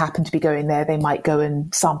or if they happen to be going there, they might go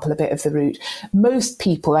and sample a bit of the route. Most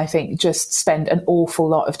people, I think, just spend an awful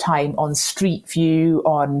lot of time on Street View,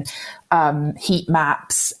 on heat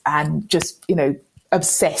maps, and just,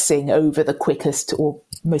 obsessing over the quickest or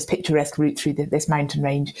most picturesque route through this mountain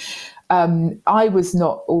range. I was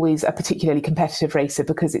not always a particularly competitive racer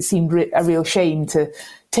because it seemed a real shame to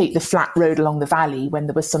take the flat road along the valley when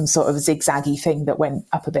there was some sort of zigzaggy thing that went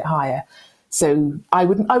up a bit higher. So I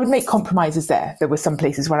would make compromises there. There were some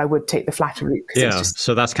places where I would take the flatter route. Yeah,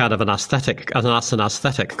 so that's kind of an aesthetic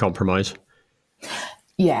compromise.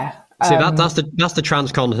 Yeah. See, that's the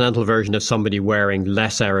Transcontinental version of somebody wearing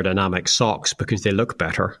less aerodynamic socks because they look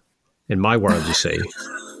better. In my world, you see.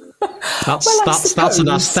 That's an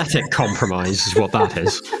aesthetic compromise, is what that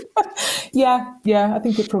is. Yeah, I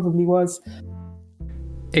think it probably was.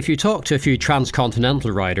 If you talk to a few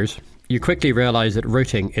Transcontinental riders, you quickly realise that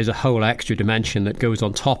routing is a whole extra dimension that goes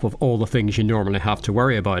on top of all the things you normally have to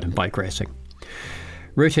worry about in bike racing.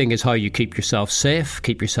 Routing is how you keep yourself safe,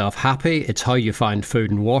 keep yourself happy. It's how you find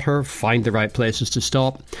food and water, find the right places to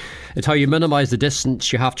stop. It's how you minimise the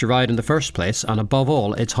distance you have to ride in the first place, and above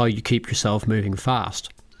all, it's how you keep yourself moving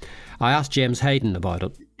fast. I asked James Hayden about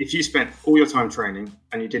it. If you spent all your time training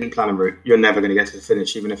and you didn't plan a route, you're never going to get to the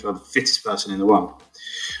finish, even if you're the fittest person in the world.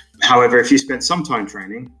 However, if you spent some time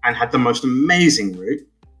training and had the most amazing route,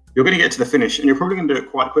 you're going to get to the finish, and you're probably going to do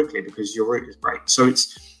it quite quickly because your route is great. So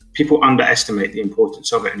people underestimate the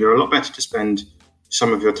importance of it, and you're a lot better to spend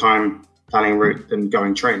some of your time planning a route than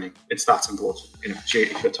going training. It's that important,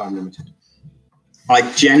 if you're time limited. I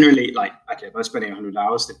generally if I'm spending 100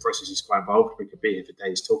 hours, the process is quite involved. We could be here for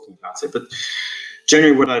days talking about it, but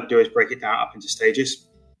generally what I do is break it down up into stages.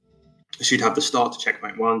 So you'd have the start to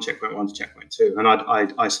checkpoint 1 to checkpoint 2, and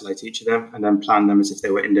I'd isolate each of them and then plan them as if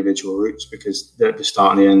they were individual routes because the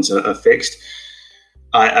start and the ends are fixed.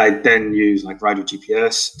 I then use Rider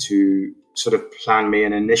GPS to sort of plan me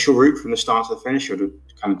an initial route from the start to the finish, or to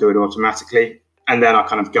kind of do it automatically. And then I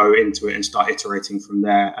kind of go into it and start iterating from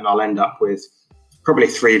there. And I'll end up with probably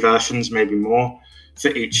 3 versions, maybe more, for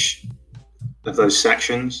each of those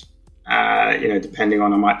sections. Depending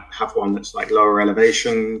on, I might have one that's lower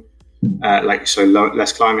elevation,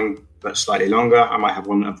 less climbing, but slightly longer. I might have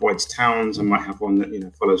one that avoids towns. I might have one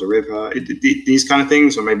that, follows a river, these kind of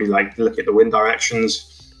things, or maybe look at the wind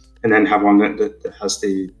directions and then have one that has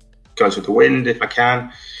goes with the wind if I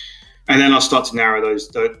can. And then I'll start to narrow those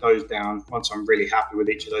down once I'm really happy with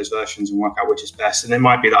each of those versions and work out which is best. And it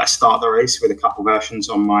might be that I start the race with a couple versions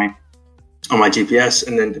on my GPS,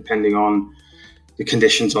 and then depending on the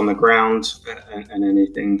conditions on the ground and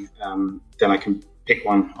anything, then I can pick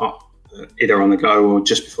one up either on the go or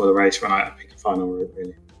just before the race when I pick a final route,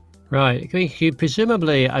 really. Right. You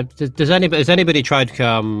presumably, has anybody tried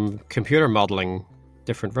computer modelling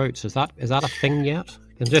different routes? Is that a thing yet?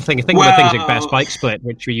 I'm just thinking about things like Best Bike Split,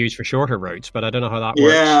 which we use for shorter routes, but I don't know how that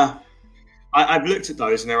works. Yeah. I've looked at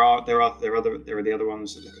those, and there are the other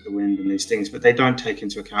ones that look at the wind and these things, but they don't take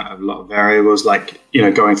into account a lot of variables, like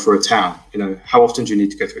going through a town. How often do you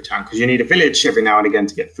need to go through a town? Because you need a village every now and again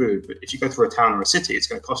to get food, but if you go through a town or a city, it's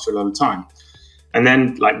going to cost you a lot of time. And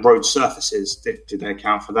then like road surfaces, do they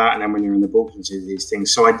account for that? And then when you're in the Balkans, these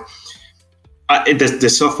things. So the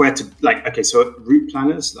software so route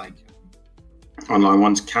planners like online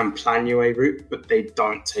ones can plan you a route, but they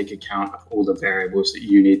don't take account of all the variables that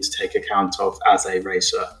you need to take account of as a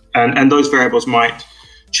racer. And those variables might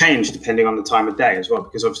change depending on the time of day as well,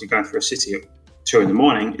 because obviously going through a city at 2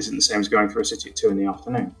 a.m. isn't the same as going through a city at 2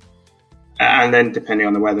 p.m. And then depending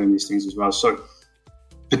on the weather and these things as well. So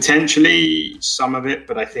potentially some of it,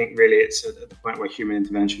 but I think really it's at the point where human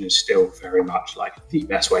intervention is still very much like the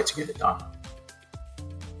best way to get it done.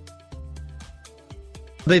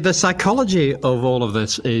 The psychology of all of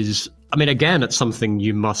this is, again, it's something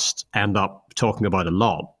you must end up talking about a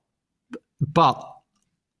lot. But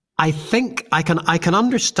I think I can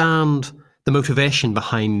understand the motivation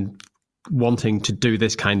behind wanting to do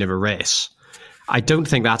this kind of a race. I don't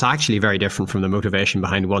think that's actually very different from the motivation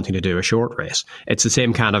behind wanting to do a short race. It's the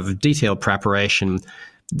same kind of detailed preparation,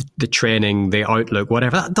 the training, the outlook,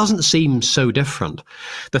 whatever. That doesn't seem so different.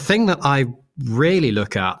 The thing that I really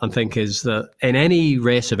look at and think is that in any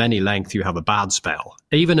race of any length, you have a bad spell.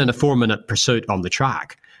 Even in a 4-minute pursuit on the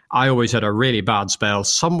track, I always had a really bad spell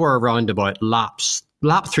somewhere around about lap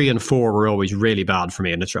 3 and 4 were always really bad for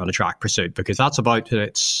me on a track pursuit, because that's about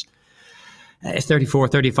it's 34,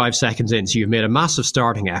 35 seconds in. So you've made a massive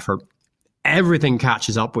starting effort. Everything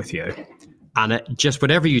catches up with you. And it just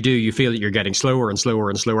whatever you do, you feel that you're getting slower and slower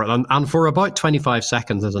and slower. And for about 25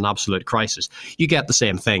 seconds is an absolute crisis. You get the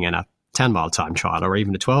same thing in a 10-mile time trial or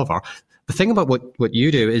even a 12-hour. The thing about what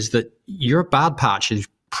you do is that your bad patch is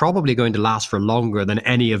probably going to last for longer than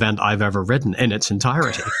any event I've ever ridden in its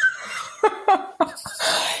entirety.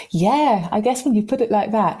 Yeah, I guess when you put it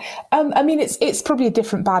like that, it's probably a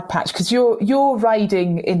different bad patch because you're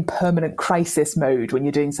riding in permanent crisis mode when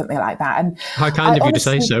you're doing something like that. And how kind of you to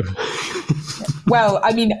say so. Well,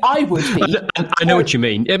 I would be. I know what you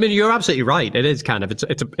mean. You're absolutely right. It is kind of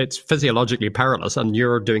it's physiologically perilous, and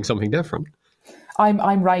you're doing something different.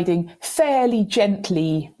 I'm riding fairly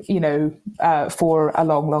gently, for a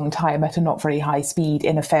long, long time at a not very high speed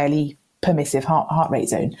in a fairly permissive heart rate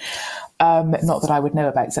zone. Not that I would know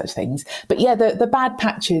about such things. But yeah, the bad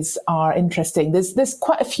patches are interesting. There's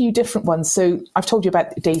quite a few different ones. So I've told you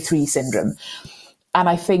about day 3 syndrome. And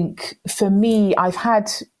I think for me, I've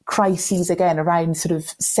had crises again around sort of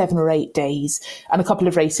 7 or 8 days. And a couple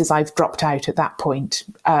of races I've dropped out at that point.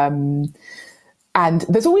 And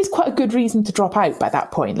there's always quite a good reason to drop out by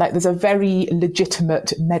that point. Like there's a very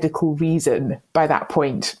legitimate medical reason by that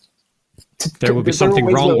point. There will be something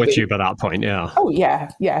wrong with you by that point, yeah. Oh,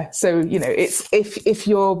 yeah. So, it's if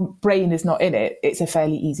your brain is not in it, it's a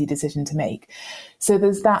fairly easy decision to make. So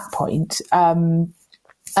there's that point. And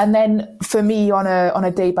then for me, on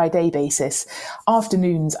a day-by-day basis,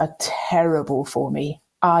 afternoons are terrible for me.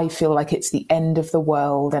 I feel like it's the end of the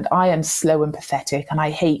world and I am slow and pathetic and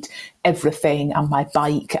I hate everything and my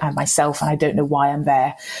bike and myself and I don't know why I'm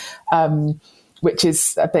there, which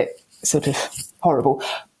is a bit sort of horrible.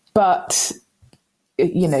 But,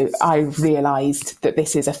 I realised that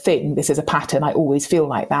this is a thing, this is a pattern, I always feel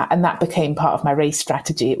like that. And that became part of my race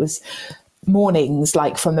strategy. It was mornings,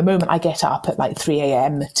 like from the moment I get up at like 3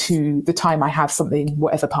 a.m. to the time I have something,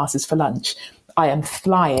 whatever passes for lunch, I am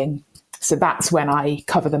flying. So that's when I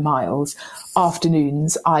cover the miles.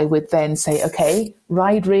 Afternoons, I would then say, okay,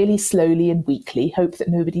 ride really slowly and weakly, hope that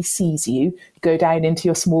nobody sees you, go down into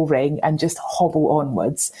your small ring and just hobble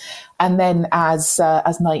onwards. And then as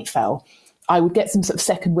night fell, I would get some sort of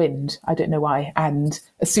second wind. I don't know why. And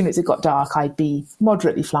as soon as it got dark, I'd be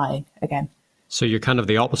moderately flying again. So you're kind of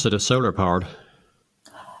the opposite of solar powered.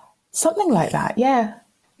 Something like that, yeah.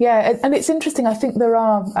 Yeah, and it's interesting. I think there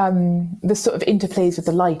are the sort of interplays with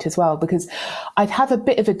the light as well, because I'd have a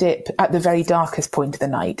bit of a dip at the very darkest point of the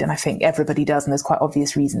night, and I think everybody does, and there's quite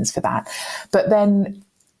obvious reasons for that. But then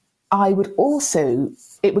I would also,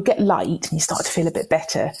 it would get light and you start to feel a bit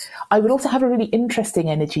better. I would also have a really interesting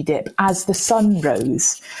energy dip as the sun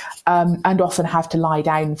rose, and often have to lie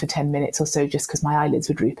down for 10 minutes or so just because my eyelids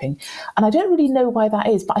were drooping. And I don't really know why that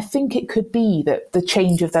is, but I think it could be that the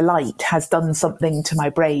change of the light has done something to my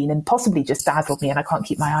brain and possibly just dazzled me and I can't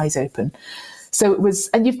keep my eyes open. So it was,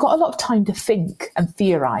 and you've got a lot of time to think and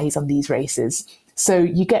theorize on these races. So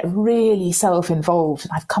you get really self-involved.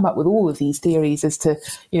 And I've come up with all of these theories as to,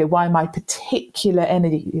 why my particular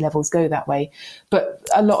energy levels go that way. But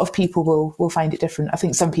a lot of people will find it different. I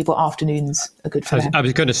think some people, afternoons are good for them. I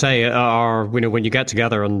was going to say, when you get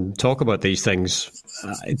together and talk about these things,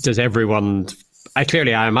 does everyone... I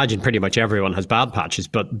imagine pretty much everyone has bad patches,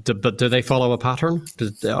 but do they follow a pattern?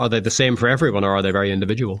 Are they the same for everyone, or are they very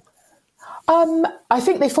individual? I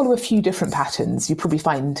think they follow a few different patterns. You probably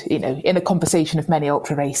find, in a conversation of many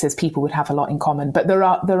ultra racers, people would have a lot in common, but there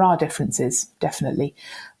are differences, definitely.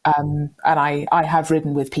 And I have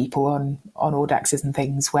ridden with people on Audexes and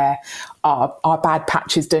things where our bad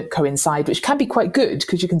patches don't coincide, which can be quite good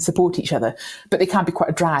because you can support each other, but they can be quite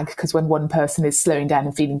a drag because when one person is slowing down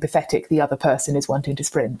and feeling pathetic, the other person is wanting to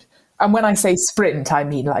sprint. And when I say sprint, I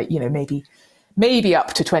mean maybe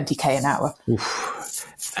up to 20k an hour. Oof.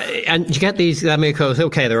 And you get these, because,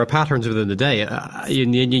 okay, there are patterns within the day.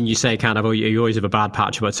 You say kind of, you always have a bad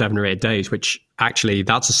patch about 7 or 8 days, which actually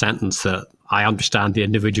that's a sentence that I understand the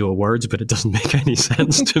individual words, but it doesn't make any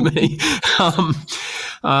sense to me. How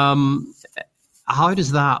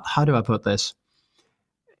do I put this?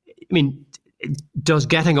 I mean, does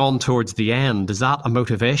getting on towards the end, is that a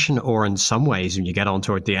motivation? Or in some ways, when you get on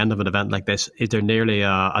toward the end of an event like this, is there nearly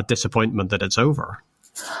a disappointment that it's over?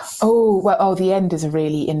 The end is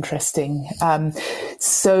really interesting.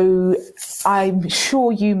 So I'm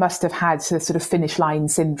sure you must have had the sort of finish line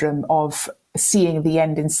syndrome of seeing the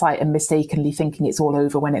end in sight and mistakenly thinking it's all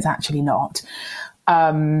over when it's actually not.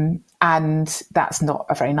 And that's not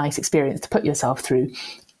a very nice experience to put yourself through.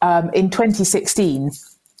 In 2016,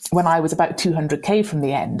 when I was about 200k from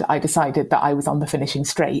the end, I decided that I was on the finishing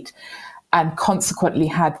straight and consequently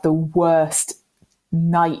had the worst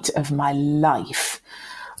night of my life.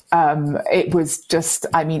 It was just,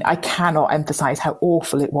 I cannot emphasize how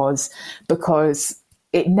awful it was, because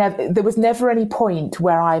there was never any point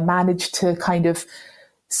where I managed to kind of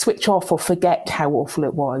switch off or forget how awful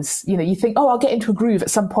it was. You think, I'll get into a groove at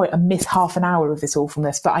some point and miss half an hour of this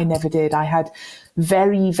awfulness, but I never did. I had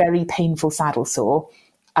very, very painful saddle sore,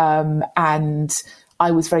 and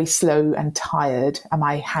I was very slow and tired, and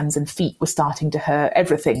my hands and feet were starting to hurt.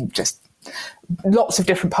 Everything, just lots of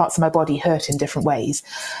different parts of my body hurt in different ways.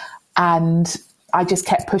 And I just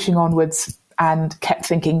kept pushing onwards and kept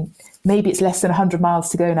thinking, maybe it's less than 100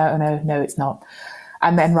 miles to go now. No, it's not.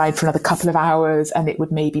 And then ride for another couple of hours and it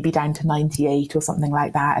would maybe be down to 98 or something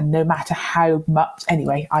like that. And no matter how much,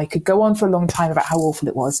 anyway, I could go on for a long time about how awful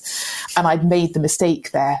it was. And I'd made the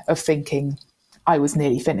mistake there of thinking I was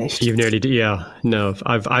nearly finished. You've nearly, yeah. No,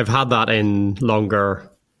 I've had that in longer.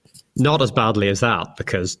 Not as badly as that,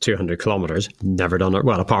 because 200 kilometers, never done it.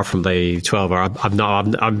 Well, apart from the 12 hour,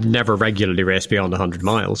 I've never regularly raced beyond 100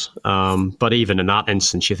 miles. But even in that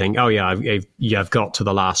instance, you think, you've got to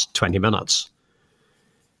the last 20 minutes.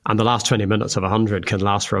 And the last 20 minutes of 100 can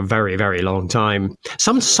last for a very, very long time.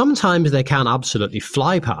 Sometimes they can absolutely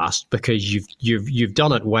fly past because you've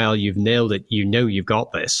done it well, you've nailed it, you've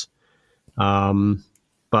got this.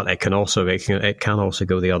 But it can also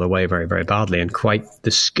go the other way very, very badly. And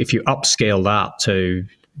if you upscale that to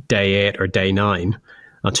day 8 or day 9,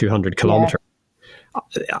 a 200 kilometer,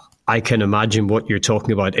 I can imagine what you're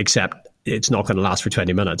talking about, except it's not going to last for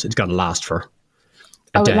 20 minutes. It's going to last for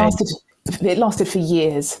a day. It lasted for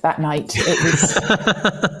years that night. It was,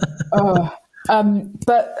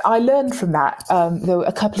 but I learned from that. Though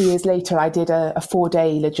a couple of years later, I did a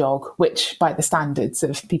 4-day Le Jog, which by the standards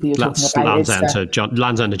of people you're talking about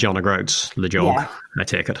Land's End to John O'Groats Le Jog, yeah. I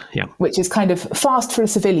take it, yeah. Which is kind of fast for a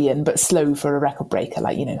civilian, but slow for a record breaker,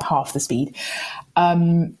 half the speed.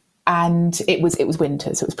 And it was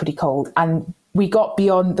winter, so it was pretty cold. And we got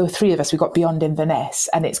beyond, there were 3 of us, we got beyond Inverness,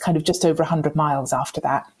 and it's kind of just over 100 miles after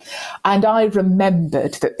that. And I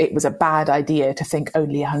remembered that it was a bad idea to think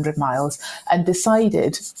only 100 miles, and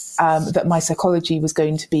decided that my psychology was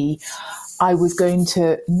going to be, I was going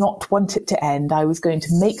to not want it to end. I was going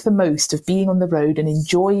to make the most of being on the road and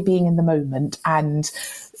enjoy being in the moment. And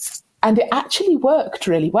it actually worked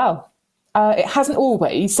really well. It hasn't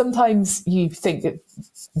always. Sometimes you think that,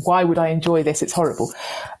 why would I enjoy this? It's horrible.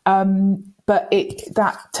 But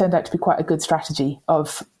that turned out to be quite a good strategy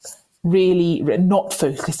of really not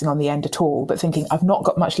focusing on the end at all, but thinking, I've not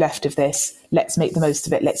got much left of this. Let's make the most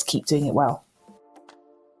of it. Let's keep doing it well.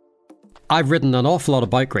 I've ridden an awful lot of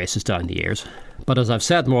bike races down the years, but as I've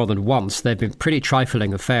said more than once, they've been pretty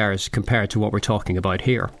trifling affairs compared to what we're talking about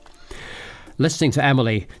here. Listening to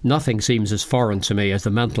Emily, nothing seems as foreign to me as the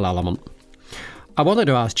mental element. I wanted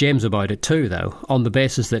to ask James about it too, though, on the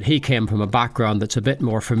basis that he came from a background that's a bit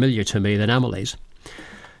more familiar to me than Emily's.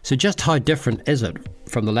 So just how different is it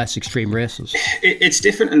from the less extreme races? It's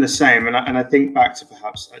different and the same. And I think back to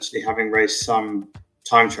perhaps actually having raced some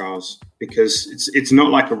time trials, because it's not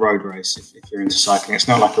like a road race. If you're into cycling, it's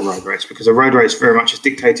not like a road race, because a road race very much is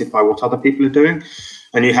dictated by what other people are doing,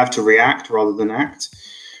 and you have to react rather than act.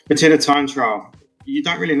 But in a time trial, you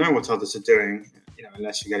don't really know what others are doing,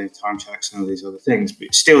 unless you're getting time checks and all these other things.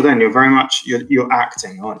 But still, then you're very much you're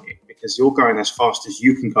acting, aren't you? Because you're going as fast as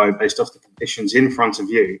you can go based off the conditions in front of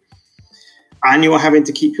you, and you're having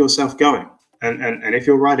to keep yourself going. And if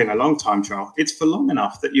you're riding a long time trial, it's for long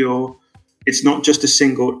enough that it's not just a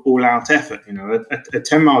single all-out effort. A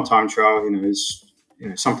 10-mile time trial, is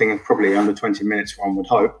something probably under 20 minutes, one would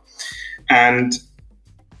hope, and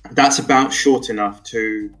that's about short enough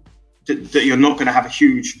that you're not going to have a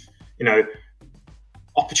huge,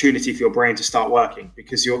 opportunity for your brain to start working,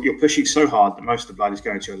 because you're pushing so hard that most of the blood is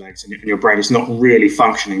going to your legs, and your brain is not really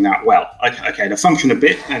functioning that well. Okay, they function a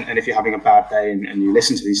bit, and if you're having a bad day and you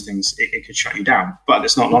listen to these things, it could shut you down, but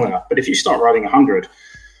it's not long enough. But if you start riding 100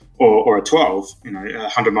 or a 12,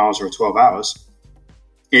 100 miles or 12 hours,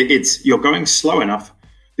 you're going slow enough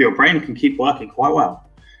that your brain can keep working quite well.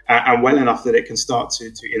 And well enough that it can start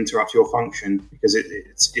to interrupt your function, because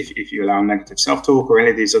if you allow negative self-talk or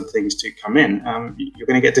any of these other things to come in, you're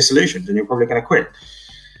going to get disillusioned and you're probably going to quit.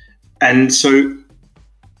 And so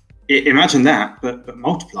imagine that, but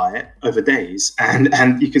multiply it over days,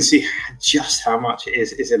 and you can see just how much it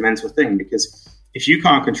is a mental thing. Because if you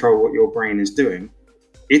can't control what your brain is doing,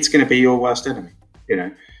 it's going to be your worst enemy.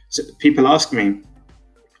 So people ask me,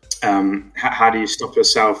 how do you stop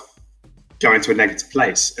yourself going to a negative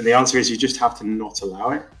place? And the answer is you just have to not allow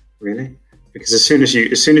it, really, because as soon as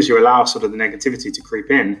you allow sort of the negativity to creep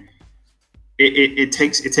in, it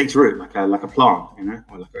takes root like a plant,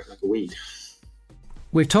 or like a weed.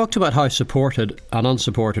 We've talked about how supported and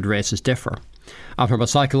unsupported races differ, and from a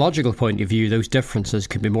psychological point of view, those differences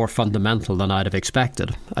can be more fundamental than I'd have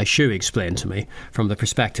expected, as Shu explained to me from the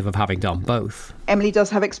perspective of having done both. Emily does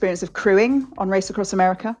have experience of crewing on Race Across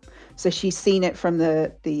America, so she's seen it from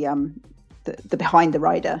the behind the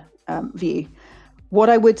rider view. What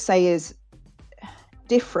I would say is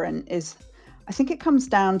different is, I think it comes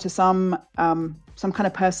down to some kind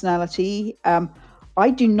of personality. I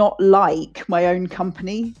do not like my own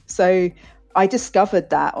company, so I discovered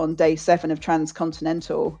that on day 7 of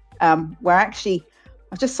Transcontinental, where actually I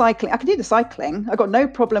was just cycling. I could do the cycling. I got no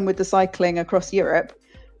problem with the cycling across Europe,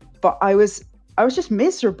 but I was just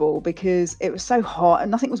miserable because it was so hot and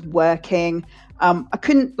nothing was working. I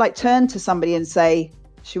couldn't turn to somebody and say,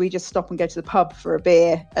 should we just stop and go to the pub for a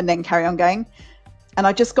beer and then carry on going? And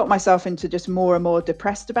I just got myself into just more and more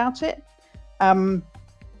depressed about it. And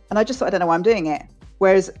I just thought, I don't know why I'm doing it.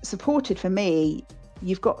 Whereas supported, for me,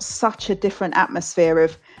 you've got such a different atmosphere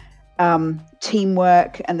of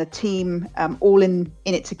teamwork, and the team all in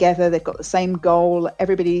it together. They've got the same goal.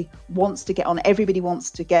 Everybody wants to get on. Everybody wants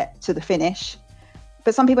to get to the finish.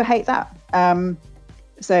 But some people hate that.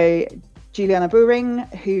 So Juliana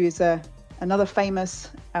Buhring, who is another famous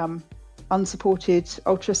unsupported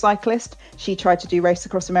ultra cyclist, she tried to do Race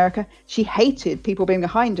Across America. She hated people being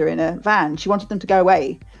behind her in a van. She wanted them to go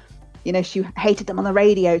away. She hated them on the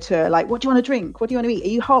radio to her, like, what do you want to drink? What do you want to eat? Are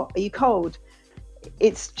you hot? Are you cold?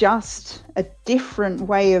 It's just a different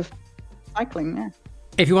way of cycling. Yeah.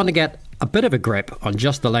 If you want to get a bit of a grip on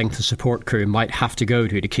just the length a support crew might have to go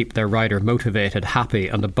to keep their rider motivated, happy,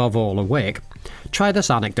 and above all awake, try this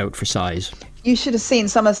anecdote for size. You should have seen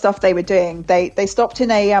some of the stuff they were doing. They stopped in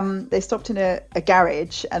a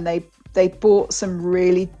garage, and they bought some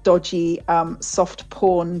really dodgy soft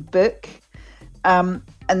porn book, and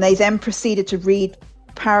they then proceeded to read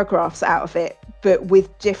paragraphs out of it, but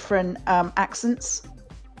with different accents.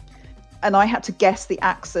 And I had to guess the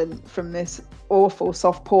accent from this awful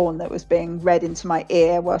soft porn that was being read into my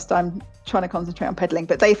ear whilst I'm trying to concentrate on pedaling.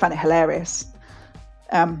 But they found it hilarious.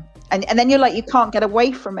 And then you're like, you can't get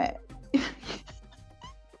away from it.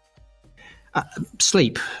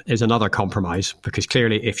 Sleep is another compromise, because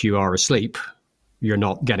clearly if you are asleep, you're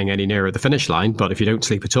not getting any nearer the finish line. But if you don't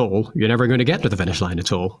sleep at all, you're never going to get to the finish line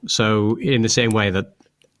at all. So in the same way that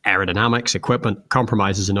aerodynamics, equipment,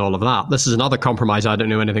 compromises and all of that, this is another compromise I don't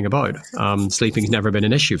know anything about. Sleeping's never been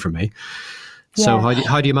an issue for me. Yeah. So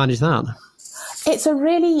how do you manage that? It's a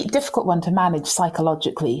really difficult one to manage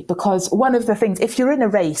psychologically, because one of the things, if you're in a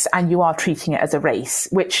race and you are treating it as a race,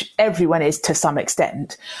 which everyone is to some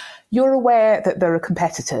extent, you're aware that there are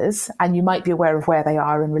competitors and you might be aware of where they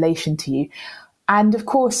are in relation to you. And of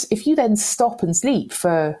course, if you then stop and sleep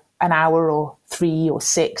for an hour or 3 or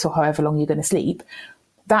 6 or however long you're going to sleep,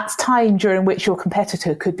 that's time during which your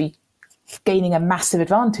competitor could be gaining a massive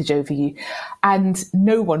advantage over you. And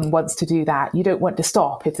no one wants to do that. You don't want to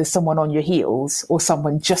stop if there's someone on your heels or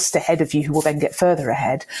someone just ahead of you who will then get further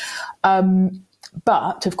ahead.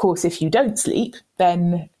 But of course, if you don't sleep,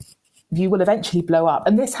 then you will eventually blow up.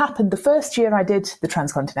 And this happened the first year I did the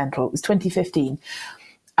Transcontinental. It was 2015.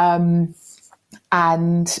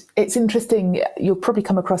 And it's interesting, you'll probably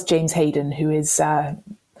come across James Hayden, who is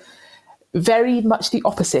very much the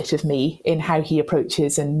opposite of me in how he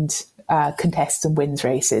approaches and contests and wins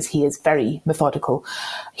races. He is very methodical.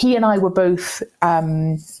 He and I were both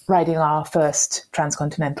riding our first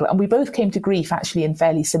Transcontinental, and we both came to grief actually in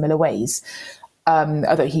fairly similar ways,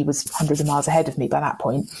 although he was hundreds of miles ahead of me by that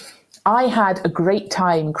point. I had a great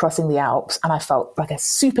time crossing the Alps, and I felt like a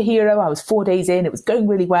superhero. I was 4 days in, it was going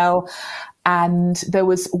really well. And there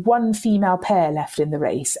was one female pair left in the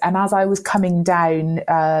race. And as I was coming down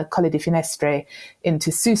Colle di Finestre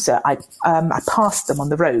into Susa, I passed them on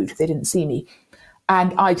the road. They didn't see me.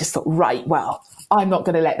 And I just thought, right, well, I'm not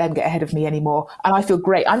going to let them get ahead of me anymore. And I feel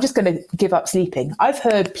great. I'm just going to give up sleeping. I've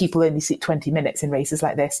heard people only sleep 20 minutes in races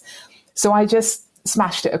like this. So I just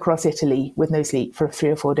smashed it across Italy with no sleep for 3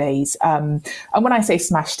 or 4 days. And when I say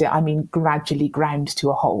smashed it, I mean gradually ground to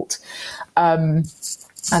a halt.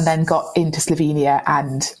 And then got into Slovenia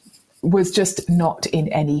and was just not in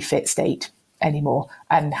any fit state anymore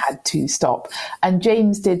and had to stop. And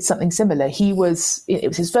James did something similar. It was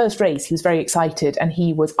his first race. He was very excited and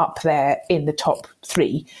he was up there in the top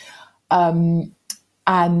 3.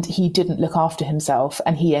 And he didn't look after himself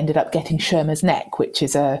and he ended up getting Schirmer's neck, which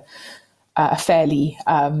is a fairly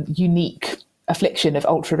unique affliction of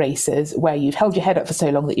ultra racers where you've held your head up for so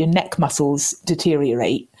long that your neck muscles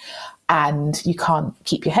deteriorate and you can't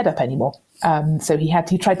keep your head up anymore. So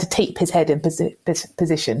he tried to tape his head in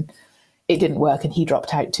position. It didn't work and he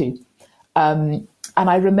dropped out too. And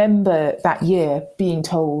I remember that year being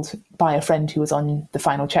told by a friend who was on the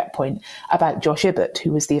final checkpoint about Josh Ibbott,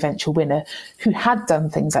 who was the eventual winner, who had done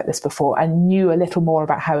things like this before and knew a little more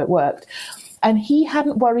about how it worked. And he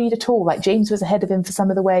hadn't worried at all. Like James was ahead of him for some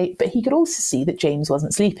of the way, but he could also see that James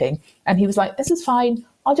wasn't sleeping. And he was like, this is fine.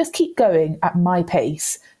 I'll just keep going at my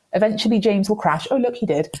pace. Eventually James will crash. Oh, look, he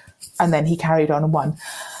did. And then he carried on and won.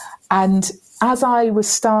 And as I was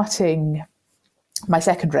starting my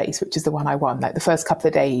second race, which is the one I won, like the first couple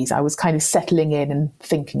of days, I was kind of settling in and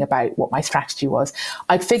thinking about what my strategy was.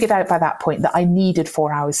 I'd figured out by that point that I needed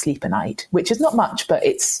 4 hours sleep a night, which is not much, but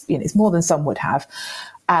it's more than some would have.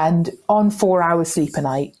 And on 4 hours sleep a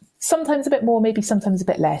night, sometimes a bit more, maybe sometimes a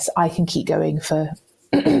bit less, I can keep going for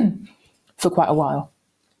quite a while.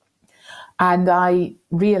 And I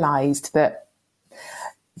realised that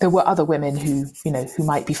there were other women who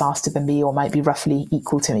might be faster than me or might be roughly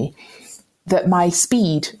equal to me, that my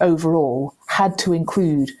speed overall had to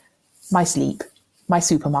include my sleep, my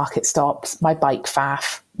supermarket stops, my bike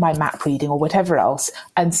faff, my map reading or whatever else.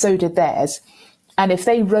 And so did theirs. And if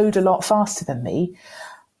they rode a lot faster than me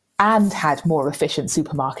and had more efficient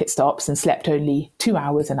supermarket stops and slept only 2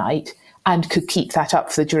 hours a night and could keep that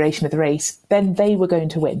up for the duration of the race, then they were going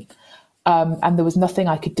to win. And there was nothing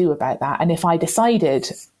I could do about that. And if I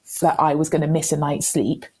decided that I was going to miss a night's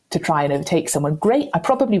sleep to try and overtake someone, great, I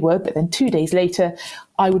probably would. But then 2 days later,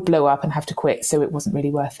 I would blow up and have to quit. So it wasn't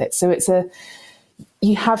really worth it. So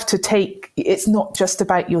you have to it's not just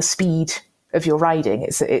about your speed of your riding.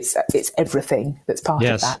 It's everything that's part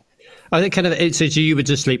of that. I think so you would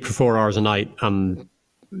just sleep for 4 hours a night. And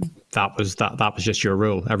that was just your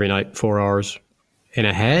rule every night, 4 hours. In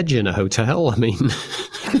a hedge, in a hotel, I mean.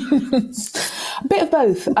 A bit of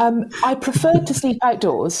both. I preferred to sleep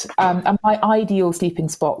outdoors, and my ideal sleeping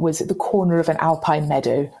spot was at the corner of an alpine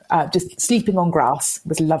meadow. Just sleeping on grass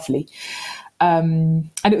was lovely. And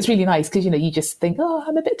it was really nice because, you just think, oh,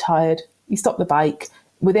 I'm a bit tired. You stop the bike.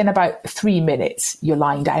 Within about 3 minutes, you're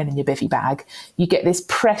lying down in your bivvy bag. You get this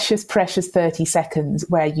precious, precious 30 seconds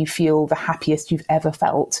where you feel the happiest you've ever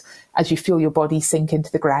felt as you feel your body sink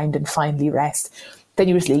into the ground and finally rest. Then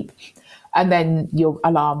you're asleep. And then your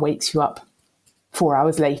alarm wakes you up 4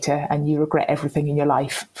 hours later and you regret everything in your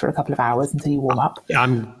life for a couple of hours until you warm up.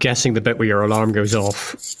 I'm guessing the bit where your alarm goes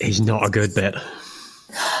off is not a good bit.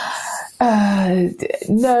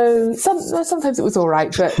 No, sometimes it was all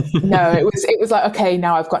right, but no, it was like, okay,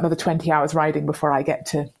 now I've got another 20 hours riding before I get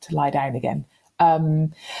to lie down again.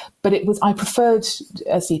 But I preferred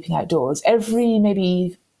sleeping outdoors. Every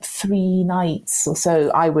maybe 3 nights or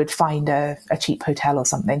so, I would find a cheap hotel or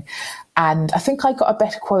something. And I think I got a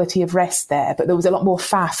better quality of rest there, but there was a lot more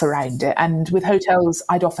faff around it. And with hotels,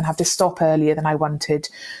 I'd often have to stop earlier than I wanted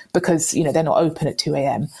because, they're not open at 2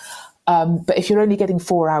 a.m. But if you're only getting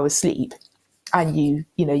 4 hours sleep and you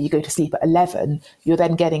go to sleep at 11, you're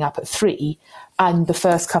then getting up at 3, and the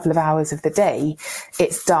first couple of hours of the day,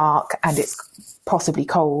 it's dark and it's possibly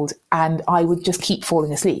cold, and I would just keep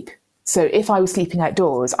falling asleep. So if I was sleeping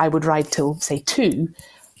outdoors, I would ride till, say, 2,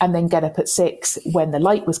 and then get up at 6 when the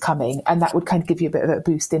light was coming, and that would kind of give you a bit of a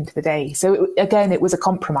boost into the day. So again, it was a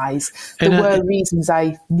compromise. There were reasons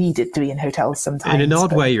I needed to be in hotels sometimes. In an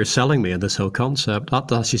odd way, you're selling me in this whole concept.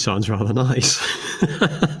 That actually sounds rather nice.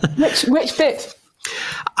 Which bit?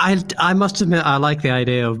 I must admit, I like the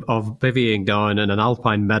idea of bivvying down in an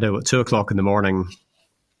alpine meadow at 2 o'clock in the morning,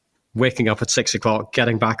 waking up at 6 o'clock,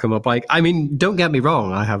 getting back on my bike. I mean, don't get me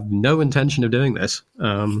wrong, I have no intention of doing this,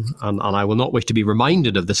 and I will not wish to be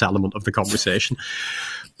reminded of this element of the conversation.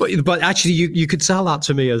 But actually, you could sell that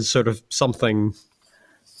to me as sort of something.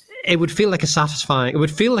 It would feel like it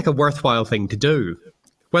would feel like a worthwhile thing to do.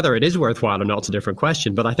 Whether it is worthwhile or not is a different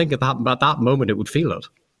question, but I think at that moment it would feel it.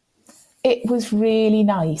 It was really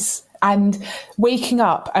nice. And waking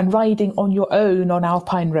up and riding on your own on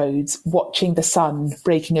alpine roads, watching the sun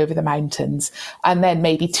breaking over the mountains, and then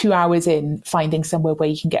maybe 2 hours in, finding somewhere where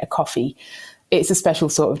you can get a coffee. It's a special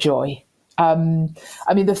sort of joy. I mean,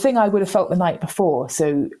 the thing I would have felt the night before,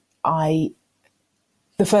 so the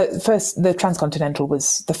Transcontinental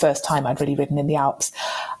was the first time I'd really ridden in the Alps,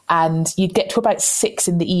 and you'd get to about 6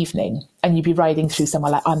 in the evening and you'd be riding through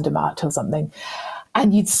somewhere like Andermatt or something.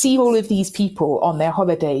 And you'd see all of these people on their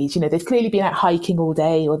holidays. They've clearly been out hiking all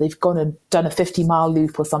day, or they've gone and done a 50-mile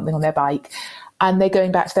loop or something on their bike. And they're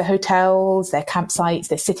going back to their hotels, their campsites,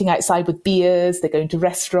 they're sitting outside with beers, they're going to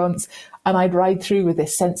restaurants. And I'd ride through with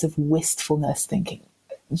this sense of wistfulness, thinking,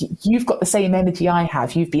 you've got the same energy I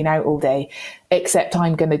have. You've been out all day, except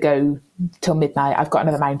I'm going to go till midnight. I've got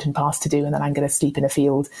another mountain pass to do, and then I'm going to sleep in a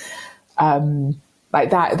field.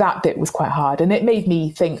 Like that bit was quite hard, and it made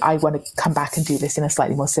me think I want to come back and do this in a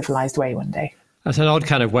slightly more civilized way one day. That's an odd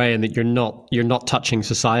kind of way, in that you're not touching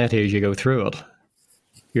society as you go through it.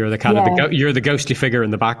 You're the kind of you're the ghostly figure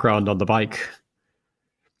in the background on the bike,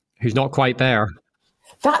 who's not quite there.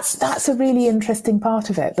 That's a really interesting part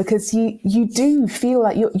of it, because you do feel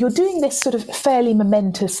like you're doing this sort of fairly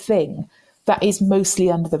momentous thing that is mostly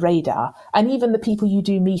under the radar, and even the people you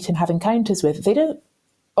do meet and have encounters with, they don't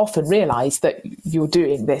often realise that you're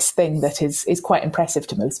doing this thing that is quite impressive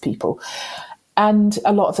to most people. And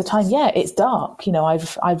a lot of the time, it's dark.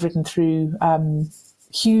 I've ridden through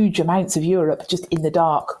huge amounts of Europe just in the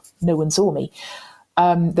dark. No one saw me.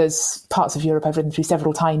 There's parts of Europe I've ridden through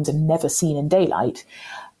several times and never seen in daylight.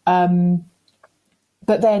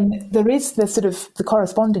 But then there is the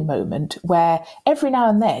corresponding moment where every now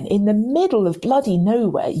and then, in the middle of bloody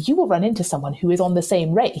nowhere, you will run into someone who is on the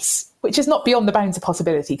same race, which is not beyond the bounds of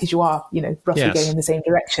possibility, because you are, roughly going in the same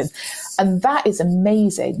direction. And that is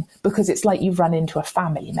amazing, because it's like you've run into a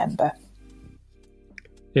family member.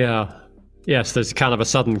 Yeah. Yes, there's kind of a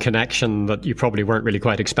sudden connection that you probably weren't really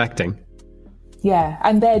quite expecting. Yeah,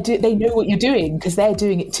 and they know what you're doing because they're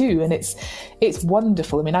doing it too, and it's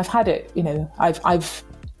wonderful. I mean, I've had it. I've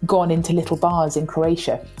gone into little bars in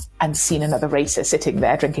Croatia and seen another racer sitting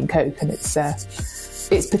there drinking Coke, and it's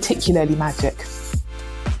particularly magic.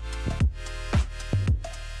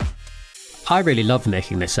 I really love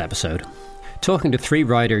making this episode. Talking to 3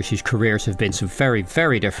 riders whose careers have been so very,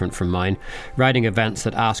 very different from mine, riding events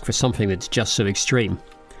that ask for something that's just so extreme.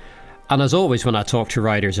 And as always, when I talk to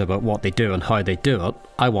riders about what they do and how they do it,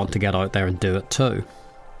 I want to get out there and do it too.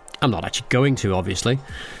 I'm not actually going to, obviously.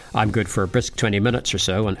 I'm good for a brisk 20 minutes or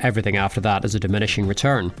so, and everything after that is a diminishing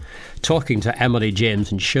return. Talking to Emily,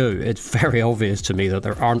 James and Shu, it's very obvious to me that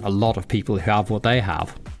there aren't a lot of people who have what they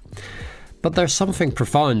have. But there's something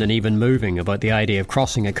profound and even moving about the idea of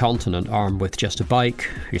crossing a continent armed with just a bike,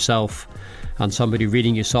 yourself, and somebody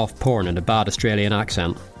reading you soft porn in a bad Australian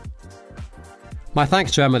accent. My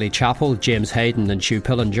thanks to Emily Chappell, James Hayden and Shu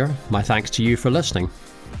Pillinger. My thanks to you for listening.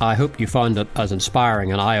 I hope you found it as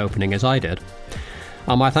inspiring and eye-opening as I did.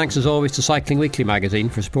 And my thanks as always to Cycling Weekly magazine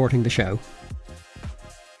for supporting the show.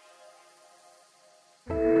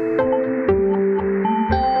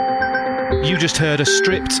 You just heard a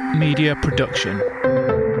Stripped Media production.